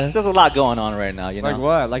young for this. There's a lot going on right now, you know. Like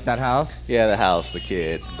what? Like that house? Yeah, the house, the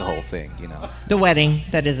kid, the whole thing, you know. The wedding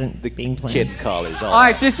that isn't The being planned. kid in college. All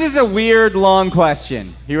right, this is a weird, long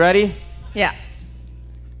question. You ready? Yeah.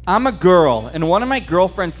 I'm a girl, and one of my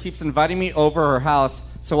girlfriends keeps inviting me over her house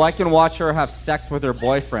so I can watch her have sex with her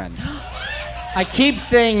boyfriend. I keep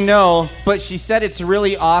saying no, but she said it's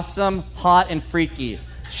really awesome, hot, and freaky.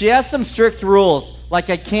 She has some strict rules, like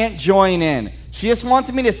I can't join in. She just wants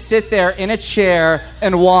me to sit there in a chair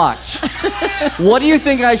and watch. What do you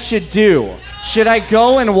think I should do? Should I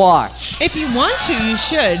go and watch? If you want to, you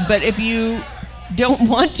should. But if you don't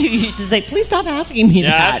want to, you should say, please stop asking me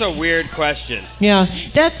Yeah, that. that's a weird question. Yeah,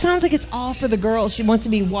 that sounds like it's all for the girl. She wants to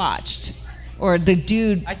be watched. Or the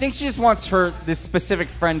dude. I think she just wants this specific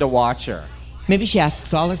friend to watch her. Maybe she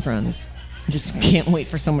asks all her friends. Just can't wait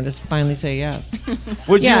for someone to finally say yes.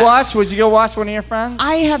 Would Yeah. you watch? Would you go watch one of your friends?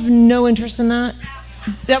 I have no interest in that.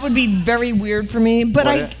 That would be very weird for me.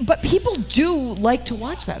 But but people do like to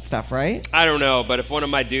watch that stuff, right? I don't know, but if one of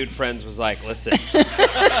my dude friends was like, listen,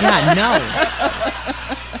 Yeah, no.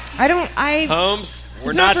 Holmes, we're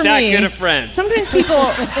It's not for that me. good of friends. Sometimes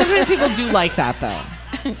people do like that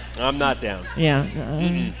though. I'm not down.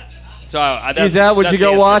 Yeah. So that's, Would that's you the go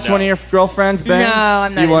answer, watch no. one of your girlfriends, Ben? No,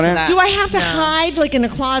 I'm not You into wouldn't? that. Do I have to hide like in a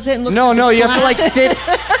closet and look? No, at no, the you have to flat? like sit,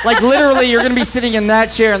 like literally you're going to be sitting in that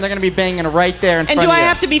chair and they're going to be banging right there in And front do of I you.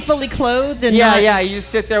 have to be fully clothed? And Yeah, not yeah, you just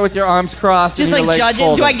sit there with your arms crossed Just and your like legs judge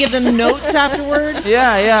it. Do I folded. give them notes afterward?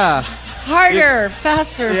 Yeah, yeah. Harder,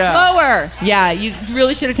 faster, Yeah. slower. Yeah, you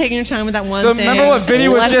really should have taken your time with that one So thing. remember what Vinny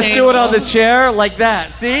was Left just ankle. doing on the chair? Like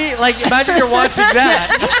that. See? Like, imagine you're watching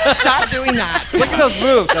that. You should stop doing that. Look at those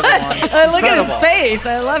moves, everyone. Look at Incredible. his face.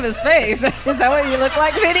 I love his face. Is that what you look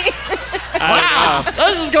like, Vinny? Wow,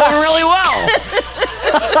 This is going really well.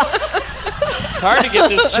 it's hard to get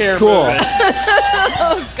this chair cool. moving.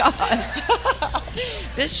 Oh, God.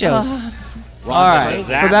 This show's All right, so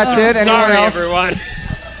that's it. Anyone Sorry, else? everyone.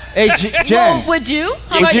 Hey, Jen. Well, would you?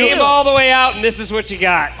 How You about came you? all the way out, and this is what you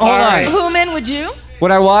got. Hold Sorry. on. Human, would you?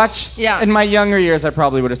 Would I watch? Yeah. In my younger years, I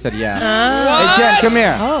probably would have said yes. What? Hey, Jen, come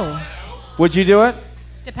here. Oh. Would you do it?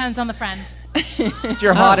 Depends on the friend. It's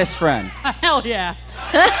your hottest friend. Hell yeah.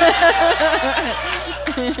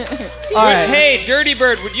 All right. Hey, Dirty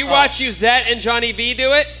Bird, would you watch Uzette and Johnny B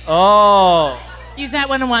do it? Oh. Uzette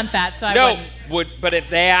wouldn't want that, so I No, wouldn't. but if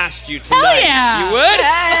they asked you tonight, yeah. you would?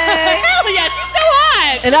 Hell yeah, she's so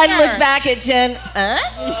hot. And I'd look back at Jen. How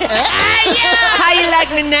you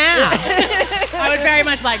like me now? I would very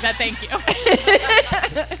much like that, thank you.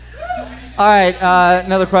 All right,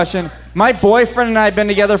 another question. My boyfriend and I have been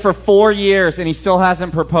together for 4 years, and he still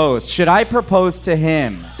hasn't proposed. Should I propose to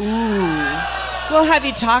him? Ooh. Well, have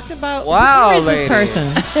you talked about Wow, who is ladies. this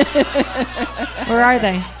person? Where are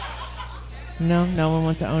they? No one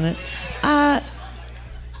wants to own it. I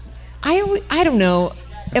don't know.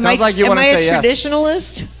 Am sounds like you am wanna I a say yes.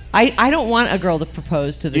 traditionalist? I don't want a girl to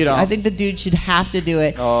propose to the You dude. don't? I think the dude should have to do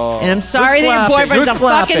it. Oh. And I'm sorry Who's that your clapping? boyfriend's Who's a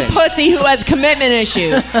fucking clapping? pussy who has commitment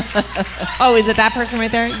issues. Oh, is it that person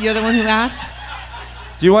right there? You're the one who asked?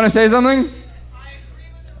 Do you want to say something?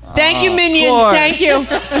 Thank you, of minion. course. Thank you.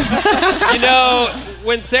 You know,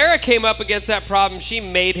 when Sarah came up against that problem, she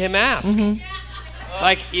made him ask.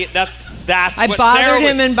 Like, that's I what bothered Sarah would,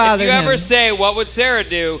 him and bothered If you ever him. say, what would Sarah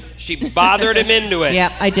do? She bothered him into it.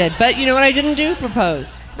 Yeah, I did. But you know what I didn't do?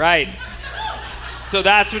 Propose. Right. So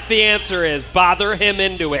that's what the answer is. Bother him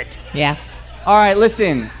into it. Yeah. All right,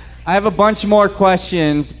 listen. I have a bunch more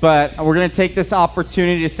questions, but we're going to take this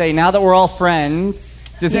opportunity to say, now that we're all friends,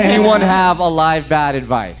 does anyone have a live bad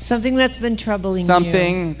advice? Something that's been troubling you.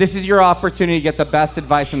 Something. This is your opportunity to get the best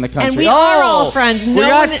advice in the country. And we are all friends. We No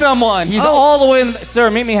got one- someone. He's Oh. all the way in.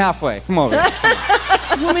 Sir, meet me halfway. Come over.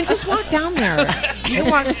 Woman, just walk down there. You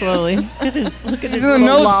can walk slowly. Look at this in the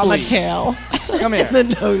little llama nosebleeds. tail. Come here. The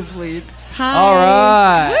nosebleeds. Hi. All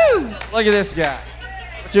right. Woo. Look at this guy.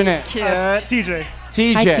 What's your name? Cute. TJ.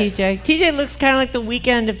 TJ. Hi, TJ. TJ looks kind of like the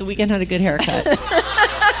Weeknd if the Weeknd had a good haircut.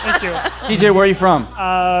 Thank you. TJ, where are you from?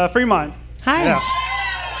 Fremont. Hi. Yeah.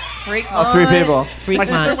 Freak. Oh, 3 people. My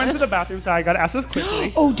sister went to the bathroom, so I got to ask this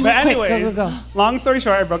quickly. Oh, do but it quick. Go, anyways, go, go. long story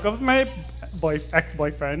short, I broke up with my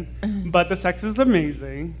ex-boyfriend, but the sex is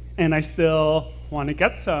amazing, and I still want to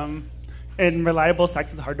get some, and reliable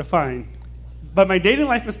sex is hard to find. But my dating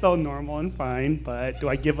life is still normal and fine, but do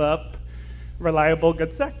I give up reliable,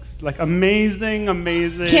 good sex? Like amazing.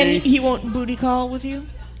 He won't booty call with you?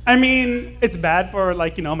 I mean, it's bad for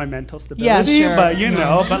like, my mental stability, Yeah, sure. but but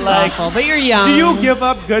It's like, awful. But you're young. do you give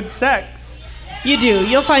up good sex? You do.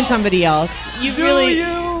 You'll find somebody else. You Do really. you?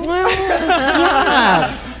 Well,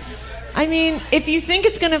 yeah. I mean, if you think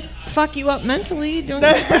it's gonna fuck you up mentally, don't.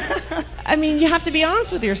 I mean, you have to be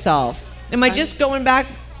honest with yourself. Am I just going back?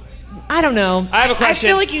 I don't know. I have a question.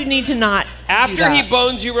 I feel like you need to not. do After that. he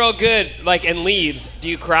bones you real good, and leaves, do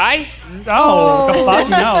you cry? No, the fuck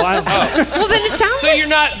no. Well, then it sounds. So you're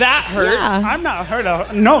not that hurt. Yeah. I'm not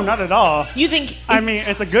hurt. No, not at all. You think? I mean,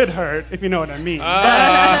 it's a good hurt, if you know what I mean.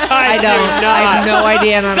 I do don't. not. I have no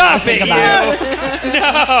idea. And I Stop don't think it,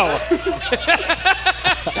 about you.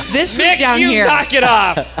 it. This Mick, down you here. knock it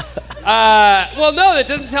off. Well, no, that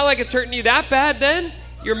doesn't sound like it's hurting you that bad. Then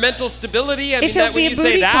your mental stability. I mean, If that it'll when be a you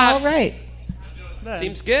booty say that, call, right?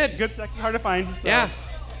 seems good. Good sex is hard to find. So. Yeah.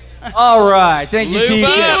 All right. Thank you, Lube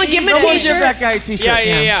TJ. up. Give him a Someone t-shirt. give that guy a t-shirt.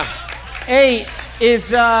 Yeah. Hey,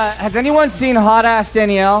 has anyone seen Hot Ass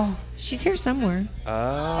Danielle? She's here somewhere.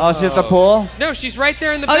 Oh, she's at the pool? No, she's right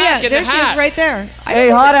there in the Oh back yeah, in there the she hat. is, right there. Hey,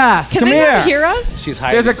 Hot Ass, Can come they here. not hear us? She's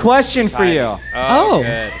hiding. There's a question for you. Oh.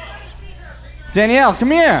 Good. Danielle,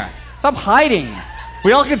 come here. Stop hiding.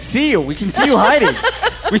 We all can see you. We can see you hiding.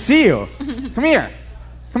 We see you. Come here.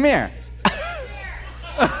 Come here.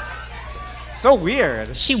 So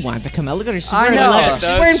weird. She wants to come out. Look at her. She's I wearing, know. leather. She's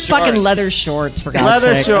Those wearing shorts. fucking leather shorts, for God's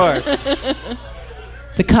Leather sake. shorts.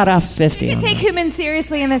 The cutoff's 50. You on take them. Human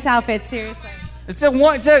seriously in this outfit, seriously. It's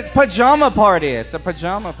a pajama party. It's a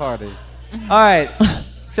pajama party. All right.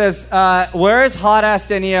 Says, where is Hot Ass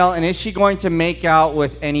Danielle, and is she going to make out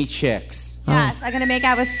with any chicks? Yes, I'm gonna make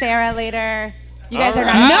out with Sarah later. You guys All are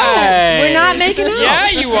right. not. No, we're not making out. Yeah,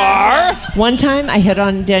 you are. One time, I hit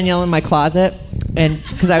on Danielle in my closet, and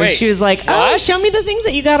because Wait, she was like, "Oh, what? show me the things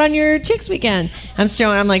that you got on your chicks weekend."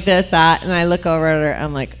 I'm like this, that, and I look over at her.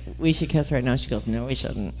 I'm like, "We should kiss right now." She goes, "No, we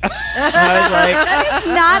shouldn't." And I was like, That is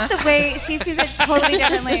not the way she sees it. Totally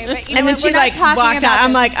differently. But you know and then what? she We're not like talking walked about out. I'm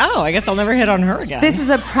this. like, "Oh, I guess I'll never hit on her again." This is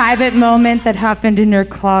a private moment that happened in your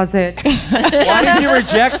closet. Why did you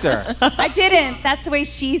reject her? I didn't. That's the way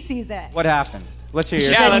she sees it. What happened? Let's hear She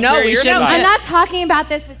your said, side. no, Let's hear your I'm side. not talking about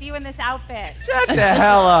this with you in this outfit. Shut the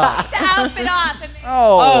hell up. The outfit off. And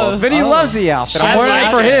Oh, Vinny loves the outfit. I'm wearing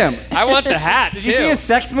it for him. I want the hat, Did you see his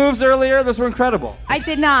sex moves earlier? Those were incredible. I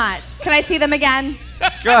did not. Can I see them again?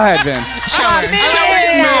 Go ahead, Vin. Show her.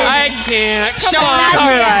 I can't. Come Show on. her. All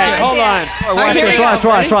right, hold on. Watch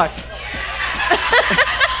this, watch.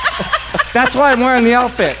 That's why I'm wearing the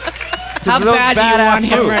outfit. How bad do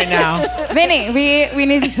you want him right now? Vinny, we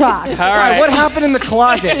need to talk. All right, what happened in the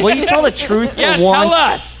closet? Will you tell the truth for once? Tell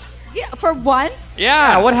us. Yeah, for once?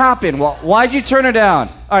 Yeah, what happened? Well, why'd you turn her down?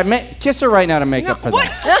 All right, kiss her right now to make up for that. What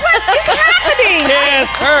is happening? Kiss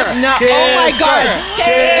her. No, Kiss oh my God. her.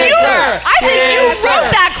 Kiss her. I think you wrote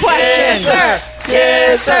that question.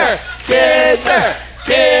 Kiss her. Kiss her.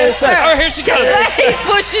 Kiss her. Oh, here she comes. He's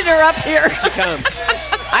pushing her up here. Here she comes.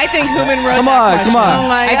 I think Hooman wrote Come that on, question. come on. Oh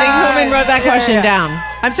my I think Hooman wrote that question Yeah. down.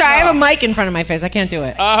 I'm sorry, I have a mic in front of my face. I can't do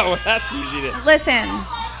it. Oh, well, that's easy to. Listen,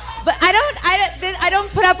 but I don't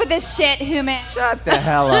put up with this shit, Human. Shut the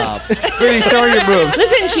hell up. Vinny, show her your moves.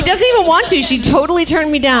 Listen, she doesn't even want to. She totally turned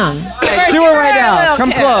me down. Do it right now.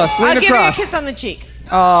 Come close. Lean I'll give her a across. kiss on the cheek.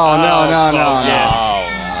 Oh, no.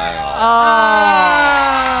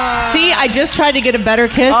 See, I just tried to get a better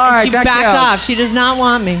kiss, All and right, she that backed counts. off. She does not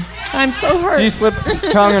want me. I'm so hurt. Did you slip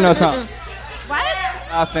tongue or no tongue? What?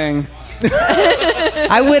 Nothing.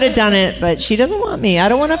 I would have done it, but she doesn't want me. I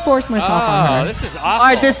don't want to force myself on her. Oh, this is awful. All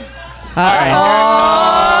right, this. All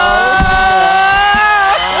right.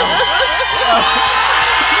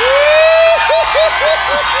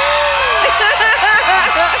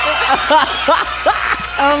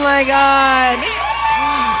 Oh my God.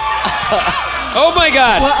 Oh my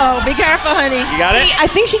God. Uh-oh, be careful, honey. You got it? I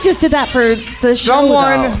think she just did that for the show.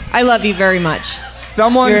 Someone- though. I love you very much.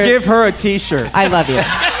 Someone give her a T-shirt. I love you.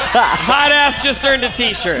 Hot ass just earned a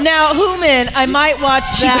T-shirt. Now, Hooman, I might watch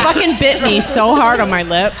She that. fucking bit me so hard on my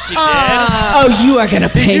lip. She did. Oh, you are gonna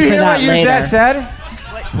Did pay you for hear that what later. Yuzette said?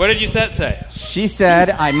 What did you say? She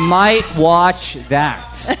said, I might watch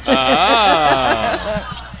that.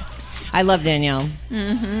 I love Danielle,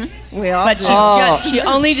 Mm-hmm. We all but do. she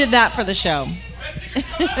only did that for the show.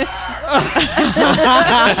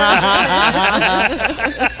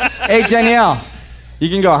 Hey, Danielle. You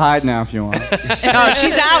can go hide now if you want. No,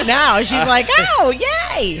 she's out now. She's like, oh,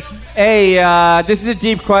 yay! Hey, this is a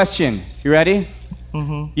deep question. You ready?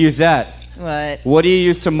 Mm-hmm. Yuzette, What do you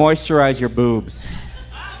use to moisturize your boobs?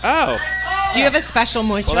 Oh. Do you have a special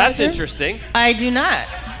moisturizer? Well, that's interesting. I do not.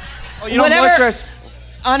 Oh, you don't moisturize.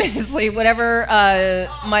 Honestly, whatever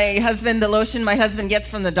my husband, the lotion my husband gets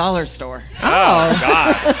from the dollar store. Oh,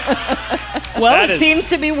 God. Well, That it is- seems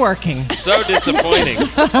to be working. So disappointing.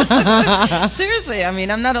 Seriously, I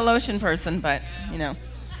mean, I'm not a lotion person, but, you know.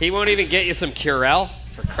 He won't even get you some Curel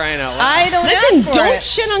for crying out loud. I don't Listen, ask for don't it.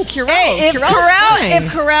 shit on Curel. Hey, if Curel's fine.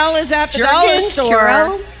 Curel is at the dollar Jergens, store,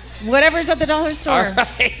 Curel? whatever's at the dollar store, All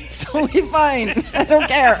right. it's totally fine. I don't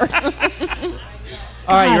care.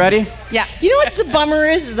 All right, you ready? Yeah. You know what the bummer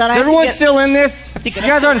is that I Is have to everyone get- still in this? You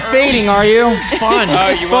guys aren't fading, are you? It's fun. Oh,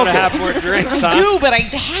 you want to Focus. have more drinks, huh? I do, but I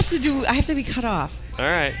have to be cut off. All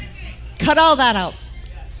right. Cut all that out.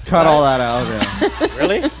 Cut all that out. Yeah.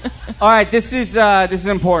 Really? All right, this is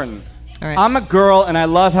important. All right. I'm a girl and I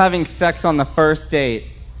love having sex on the first date.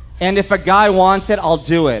 And if a guy wants it, I'll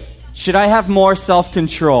do it. Should I have more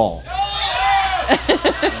self-control?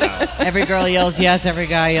 Every girl yells yes, every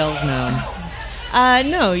guy yells no.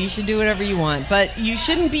 No, you should do whatever you want, but you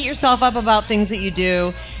shouldn't beat yourself up about things that you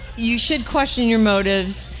do. You should question your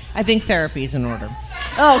motives. I think therapy is in order.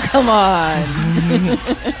 Oh, come on.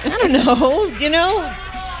 I don't know. You know,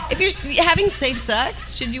 if you're having safe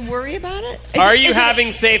sex, should you worry about it? Are you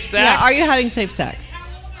having safe sex? Yeah, are you having safe sex?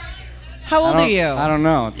 How old are you? I don't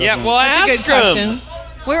know. It Yeah, doesn't- well, That's a ask good him. question.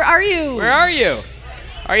 Where are you? Where are you?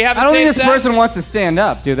 Are you having I don't safe think this sex? person wants to stand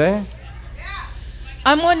up, do they?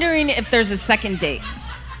 I'm wondering if there's a second date.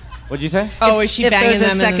 What'd you say? Oh, is she if banging there's a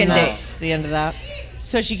them and second then date. that's the end of that?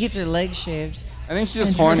 So she keeps her legs shaved. I think she's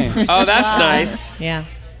just horny. Oh, that's nice. Yeah.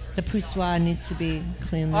 The poussoir needs to be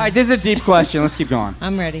cleaned. All right, this is a deep question. Let's keep going.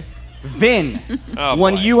 I'm ready. Vin, Oh,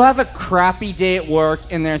 when boy. you have a crappy day at work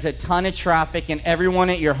and there's a ton of traffic and everyone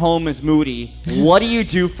at your home is moody, what do you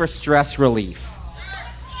do for stress relief?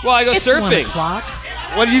 Well, I go It's 1 surfing. o'clock.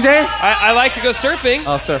 What did you say? I like to go surfing.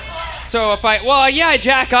 Oh, surf. So if I I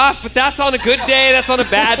jack off, but that's on a good day. That's on a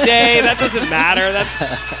bad day. That doesn't matter.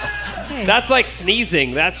 That's like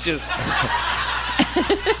sneezing. That's just.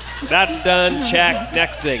 That's done. Check.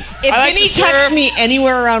 Next thing. If I like Vinny to surf. texts me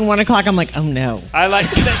anywhere around 1 o'clock, I'm like, oh no. I like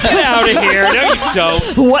to get out of here. No, you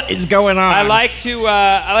don't. What is going on? I like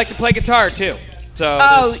to play guitar too. So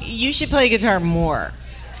Oh, there's- you should play guitar more.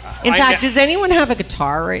 In fact, does anyone have a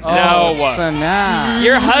guitar right No. now? So now.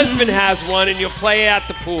 Your husband has one, and you'll play at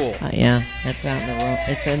the pool. Yeah, that's out in the room.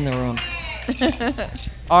 It's in the room.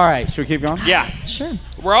 All right, should we keep going? Yeah. Sure.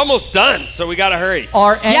 We're almost done, so we gotta hurry.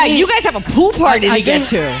 Yeah, you guys have a pool party to get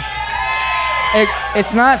to.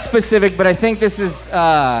 It's not specific, but I think this is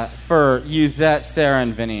for Yuzette, Sarah,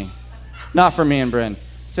 and Vinny. Not for me and Bryn. It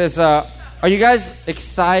says, are you guys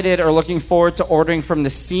excited or looking forward to ordering from the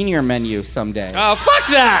senior menu someday? Oh, fuck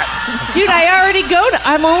that! Dude, I already go to.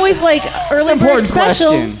 I'm always like early bird Important special.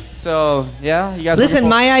 question. So, yeah, you guys Listen,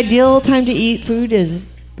 my ideal time to eat food is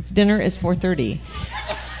dinner is 4:30,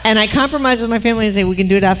 and I compromise with my family and say we can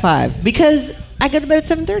do it at 5 because I go to bed at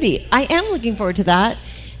 7:30. I am looking forward to that.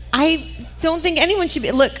 I don't think anyone should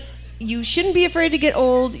be. Look, you shouldn't be afraid to get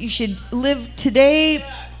old. You should live today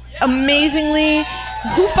amazingly.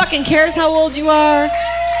 Who fucking cares how old you are?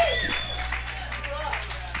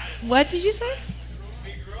 What did you say?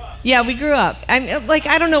 Yeah, we grew up. I'm like,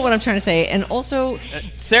 I don't know what I'm trying to say. And also,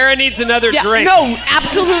 Sarah needs another drink. No,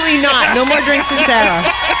 absolutely not. No more drinks for Sarah.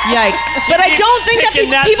 Yikes. But I don't think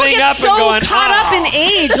that people get so caught up in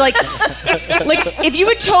age. Like if you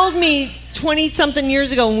had told me 20-something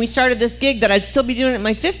years ago when we started this gig that I'd still be doing it in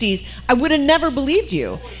my 50s, I would have never believed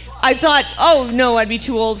you. I thought, oh, no, I'd be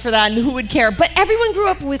too old for that, and who would care? But everyone grew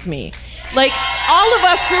up with me. Like, all of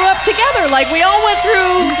us grew up together. Like, we all went through,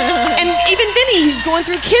 and even Vinny, who's going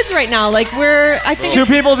through kids right now. Like, I think... Two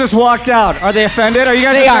people just walked out. Are they offended? Are you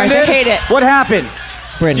guys They are. offended? They hate it. What happened?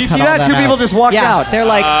 Bryn, Did you cut see all that? that Two out. people just walked Yeah, out. they're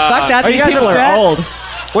like, fuck that, Are these you guys people are upset? old.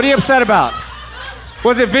 What are you upset about?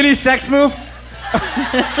 Was it Vinny's sex move?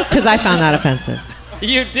 Because I found that offensive.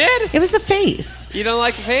 You did? It was the face. You don't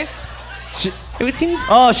like the face? It seems.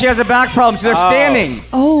 Oh, she has a back problem. So they're standing.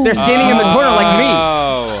 Oh. They're standing in the corner like me.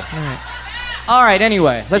 Oh. All right,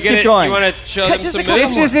 anyway, let's keep going. You want to show them some moves?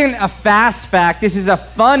 This isn't a fast fact. This is a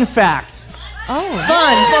fun fact. Oh.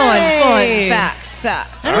 Fun. Facts.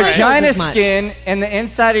 Vagina skin and the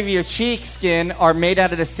inside of your cheek skin are made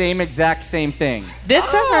out of the exact same thing. This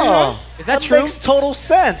Is that true? Makes total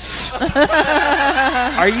sense.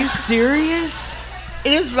 Are you serious?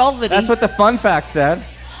 It is velvety. That's what the fun fact said.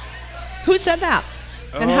 Who said that?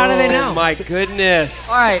 And how do they know? Oh, my goodness.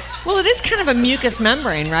 All right. Well, it is kind of a mucus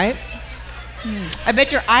membrane, right? I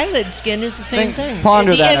bet your eyelid skin is the same thing.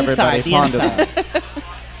 Ponder the that, inside, everybody. The Ponder inside. that.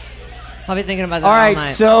 I'll be thinking about that All all right,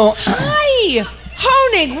 night. so... Hi!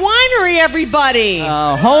 Honig Winery, everybody!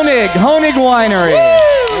 Honig Winery.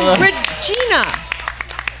 Regina.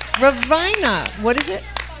 Ravina. What is it?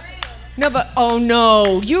 No, but... Oh,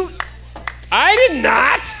 no. I did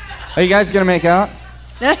not. Are you guys going to make out?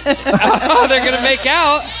 Oh, they're going to make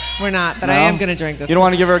out. We're not, but No? I am going to drink this. You don't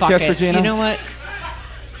want to give her a Fuck kiss, it. Regina? You know what?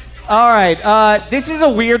 All right. This is a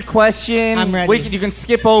weird question. I'm ready. You can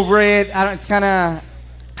skip over it. It's kind of...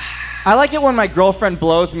 I like it when my girlfriend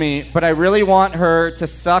blows me, but I really want her to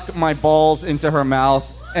suck my balls into her mouth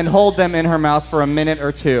and hold them in her mouth for a minute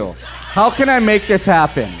or two. How can I make this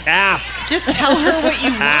happen? Ask. Just tell her what you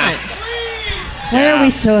want. Why are we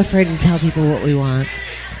so afraid to tell people what we want?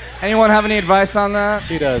 Anyone have any advice on that?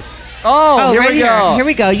 She does. Oh, here right we go. Here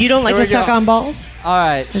we go. You don't like Here to we suck go. on balls? All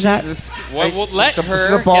right. Is that... Well, we'll let She's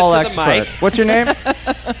her a ball get to the expert. mic. What's your name?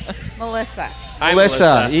 Melissa. I'm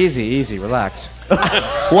Melissa. Easy. Relax.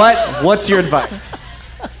 What's your advice?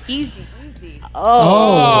 Easy.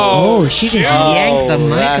 Oh, she just yanked the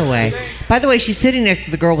mic that- away. By the way, she's sitting next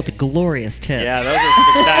to the girl with the glorious tits. Yeah, those are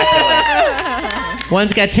spectacular.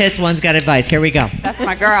 One's got tits, one's got advice. Here we go. That's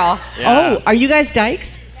my girl. Yeah. Oh, are you guys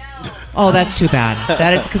dykes? Oh, that's too bad.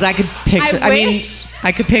 That is because I could picture. I mean, wish.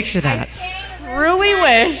 I could picture that. Really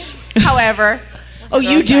wish. However. Oh,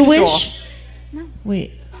 you do heterosexual. wish?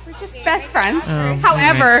 Wait. We're just best friends. Oh,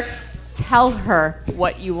 However, tell her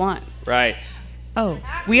what you want. Right. Oh,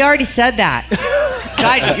 we already said that.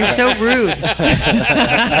 God, you're so rude.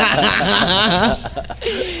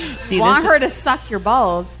 See, Want this her to suck your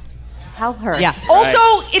balls? Tell her. Yeah.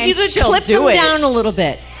 Also, if And you could she'll clip do them it. down a little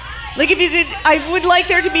bit. Like if you could, I would like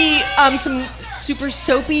there to be some super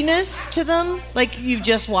soapiness to them, like you've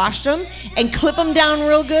just washed them, and clip them down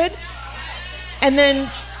real good. And then,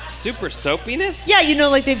 Super soapiness? yeah, you know,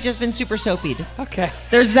 like they've just been super soapied. Okay.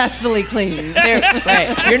 They're zestfully clean.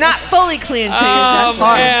 Right. You're not fully clean until Oh, you're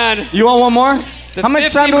man. You want one more? The How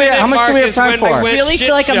much time do we 50-minute have? How much do we mark have is time when for? we I went really shit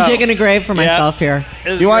feel like I'm show. digging a grave for Yeah. myself here.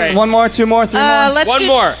 This is You want great. one more, two more, three more? Let's One do-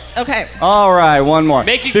 more. Okay. All right, one more.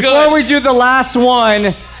 Make it Before good. we do the last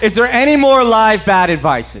one, is there any more live bad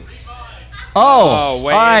advices? Oh,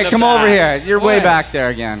 way all right, in the come over back. here. You're way Boy. back there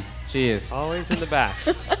again. Jeez. Always in the back.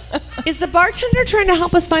 Is the bartender trying to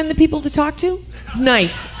help us find the people to talk to?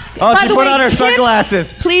 Nice. Oh, By she the put way, on her tip-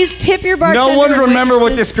 sunglasses. Please tip your bartender. No one if remember what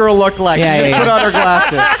witnesses- this girl looked like. Yeah, She just yeah, put yeah. on her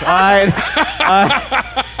glasses. All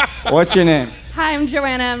right. What's your name? Hi, I'm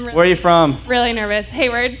Joanna. I'm Where are you from? really nervous.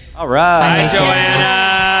 Hayward. All right. Hi,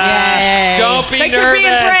 Joanna. Yay. Don't be Thanks nervous. for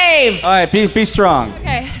being brave. All right, be strong.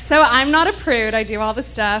 Okay, so I'm not a prude. I do all the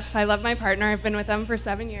stuff. I love my partner. I've been with him for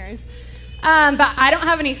 7 years. But I don't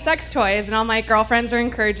have any sex toys, and all my girlfriends are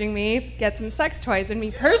encouraging me get some sex toys. And me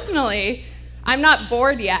personally, I'm not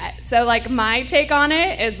bored yet. So like my take on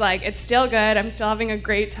it is like it's still good. I'm still having a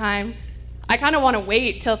great time. I kind of want to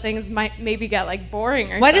wait till things might maybe get like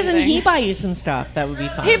boring or Why something. doesn't he buy you some stuff? That would be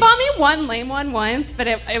fun. He bought me one lame one once, but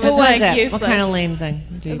it was What was like it? useless. What kind of lame thing?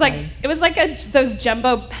 did It he was buy like you? it was like those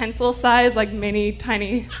jumbo pencil size, like mini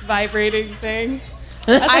tiny vibrating thing.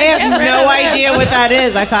 I have no idea what that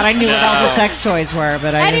is. I thought I knew what all the No. sex toys were,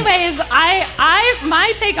 but I didn't. Anyways,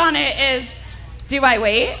 my take on it is, do I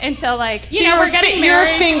wait until like So you're we're a getting you're a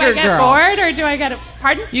married? finger do I get girl. bored or do I get a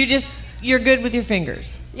pardon? You're good with your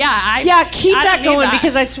fingers. Yeah, Keep I that don't need going that.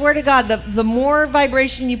 because I swear to God, the more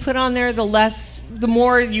vibration you put on there, the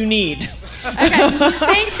more you need.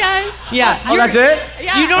 Thanks, guys. Yeah. Oh, that's it?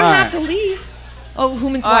 Yeah. You don't All have right. to leave. Oh,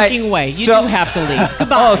 Human's All right, walking away. You so- do have to leave.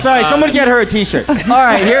 Goodbye. Oh, sorry. Someone get her a T-shirt. All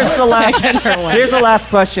right, here's the last. Get her one. Here's the last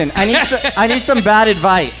question. I need some bad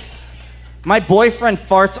advice. My boyfriend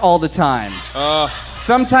farts all the time.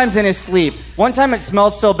 Sometimes in his sleep. One time it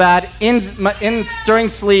smelled so bad during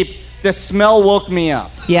sleep, the smell woke me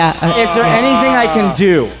up. Yeah. Is there anything I can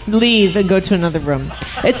do? Leave and go to another room.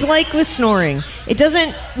 It's like with snoring. It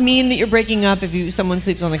doesn't mean that you're breaking up if someone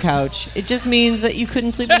sleeps on the couch. It just means that you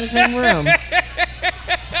couldn't sleep in the same room.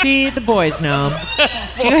 See, the boys know.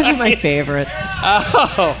 You guys are my favorites.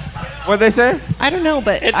 Oh. What'd they say? I don't know,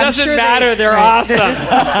 but It I'm doesn't sure matter. They're right. awesome. They're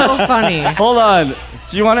so funny. Hold on.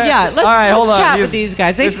 Do you want to? Yeah, let's- All right, hold let's on. chat with these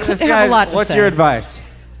guys. They have a lot to What's say. your advice?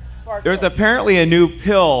 There's apparently a new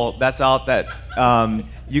pill that's out that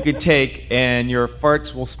you could take, and your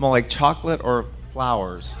farts will smell like chocolate or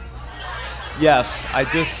flowers. Yes, I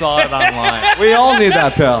just saw it online. We all need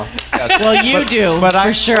that pill. Yes. Well, you do, but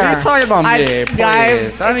for sure. What are you talking about me, please?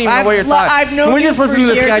 I don't even know what you're talking. I've known Can we you just listen for to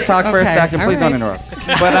this years. guy talk for a Okay, second? all Please right. don't interrupt.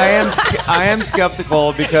 But I am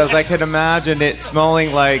skeptical because I could imagine it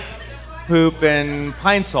smelling like poop and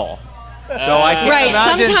Pine Sol. So I can't Right,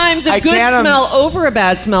 imagine. sometimes a good smell over a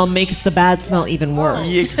bad smell makes the bad smell even worse.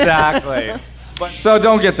 Exactly. So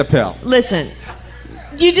don't get the pill. Listen,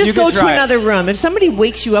 you just You go can to try it. another room. If somebody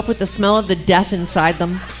wakes you up with the smell of the death inside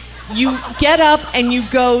them, you get up and you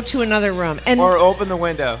go to another room. And or open the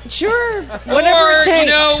window. Sure, whatever Or, it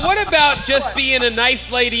takes. what about just being a nice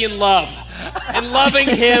lady in love and loving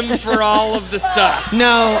him for all of the stuff?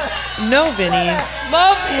 No, Vinny.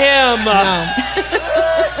 Love him.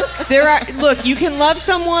 Look, you can love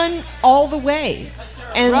someone all the way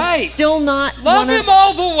and Right. still not Love wanna- him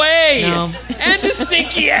all the way. No. And a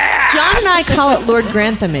stinky ass. John and I call it Lord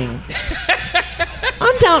Granthaming.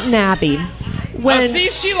 On Downton Abbey, when See,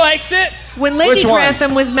 she likes it. when Lady Which one?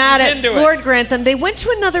 Grantham was mad She's at into it. Lord Grantham, they went to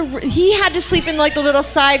another. He had to sleep in like the little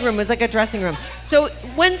side room. It was like a dressing room. So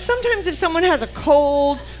sometimes if someone has a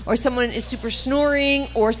cold, or someone is super snoring,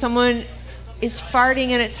 or someone is farting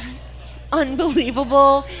and it's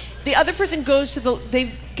unbelievable, the other person goes to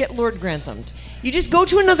they get Lord Granthamed. You just go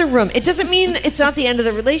to another room. It doesn't mean it's not the end of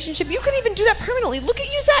the relationship. You can even do that permanently. Look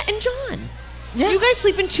at Yuzette and John. Yeah. You guys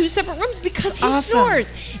sleep in 2 separate rooms because he Awesome.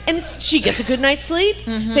 snores, and she gets a good night's sleep.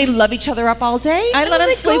 They love each other up all day. I and let then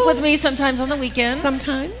him they sleep go. with me sometimes on the weekends.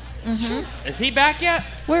 Sometimes. Sure. Is he back yet?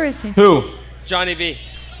 Where is he? Who? Johnny V.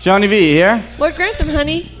 Johnny V here? Lord Grantham,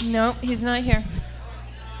 honey. No, he's not here.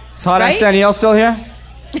 Is Hot Right? Ass Danielle still here?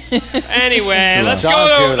 Anyway, let's John's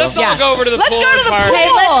go. here, though. Let's all go over to the Let's pool. go to the party. pool. Hey,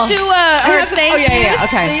 let's do her thank Oh, yeah, yous,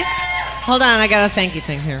 okay. please. Hold on, I got a thank you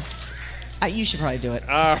thing here. You should probably do it.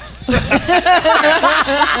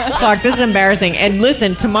 Fuck, this is embarrassing. And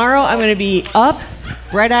listen, tomorrow I'm going to be up,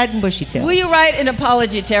 bright-eyed and bushy-tailed. Will you write an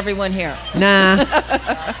apology to everyone here? Nah.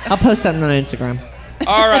 I'll post something on Instagram.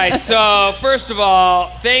 All right. So first of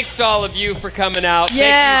all, thanks to all of you for coming out.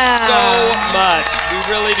 Yeah. Thank you so much.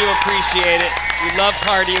 We really do appreciate it. We love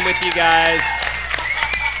partying with you guys.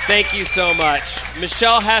 Thank you so much.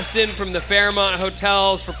 Michelle Heston from the Fairmont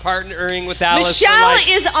Hotels for partnering with Alice. for Michelle like-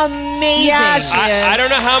 is amazing. Yeah, she is. I don't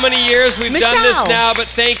know how many years we've done this Michelle. now, but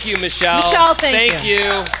thank you, Michelle. Michelle, thank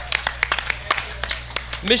you.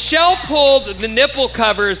 Michelle pulled the nipple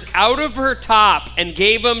covers out of her top and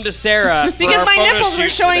gave them to Sarah for Because our my photo nipples were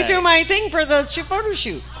shoot showing today. through my thing for the photo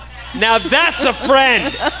shoot. Now that's a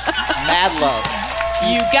friend. Mad love.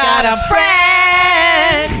 You got a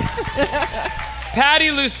friend.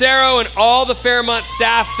 Patty Lucero and all the Fairmont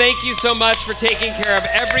staff, thank you so much for taking care of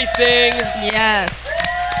everything. Yes.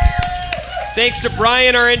 Thanks to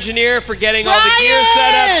Brian, our engineer, for getting all the gear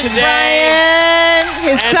set up today. Brian!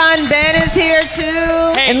 His And- son Ben is here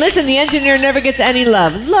too. And listen, the engineer never gets any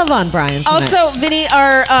love. Love on Brian tonight. Also, Vinny,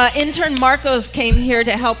 our intern Marcos came here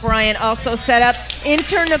to help Brian also set up.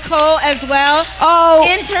 Intern Nicole as well. Oh.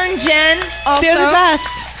 Intern Jen also. They're the best.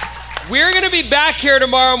 We're going to be back here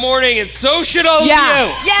tomorrow morning, and so should all of you.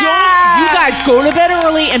 Yeah. You guys go to bed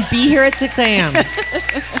early and be here at 6 a.m.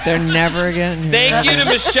 They're never getting here. Thank you to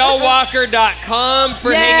MichelleWalker.com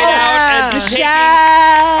for Yeah. hanging out and taking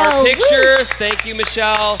our pictures. Thank you,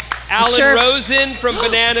 Michelle. Alan Sure. Rosen from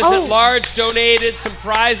Bananas at Large donated some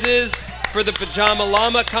prizes for the Pajama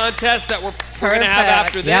Llama contest that we're going to have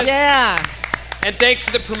after this. Yeah. And thanks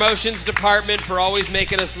to the promotions department for always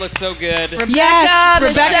making us look so good. Rebecca,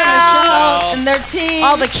 Rebecca, Michelle, and their team.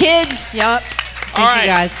 All the kids. Yep. All right, you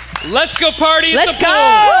guys. Let's go party at Let's the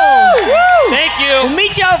go. pool. Woo! Thank We'll you.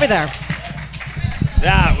 meet you over there.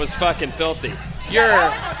 That was fucking filthy.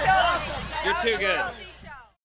 You're too good.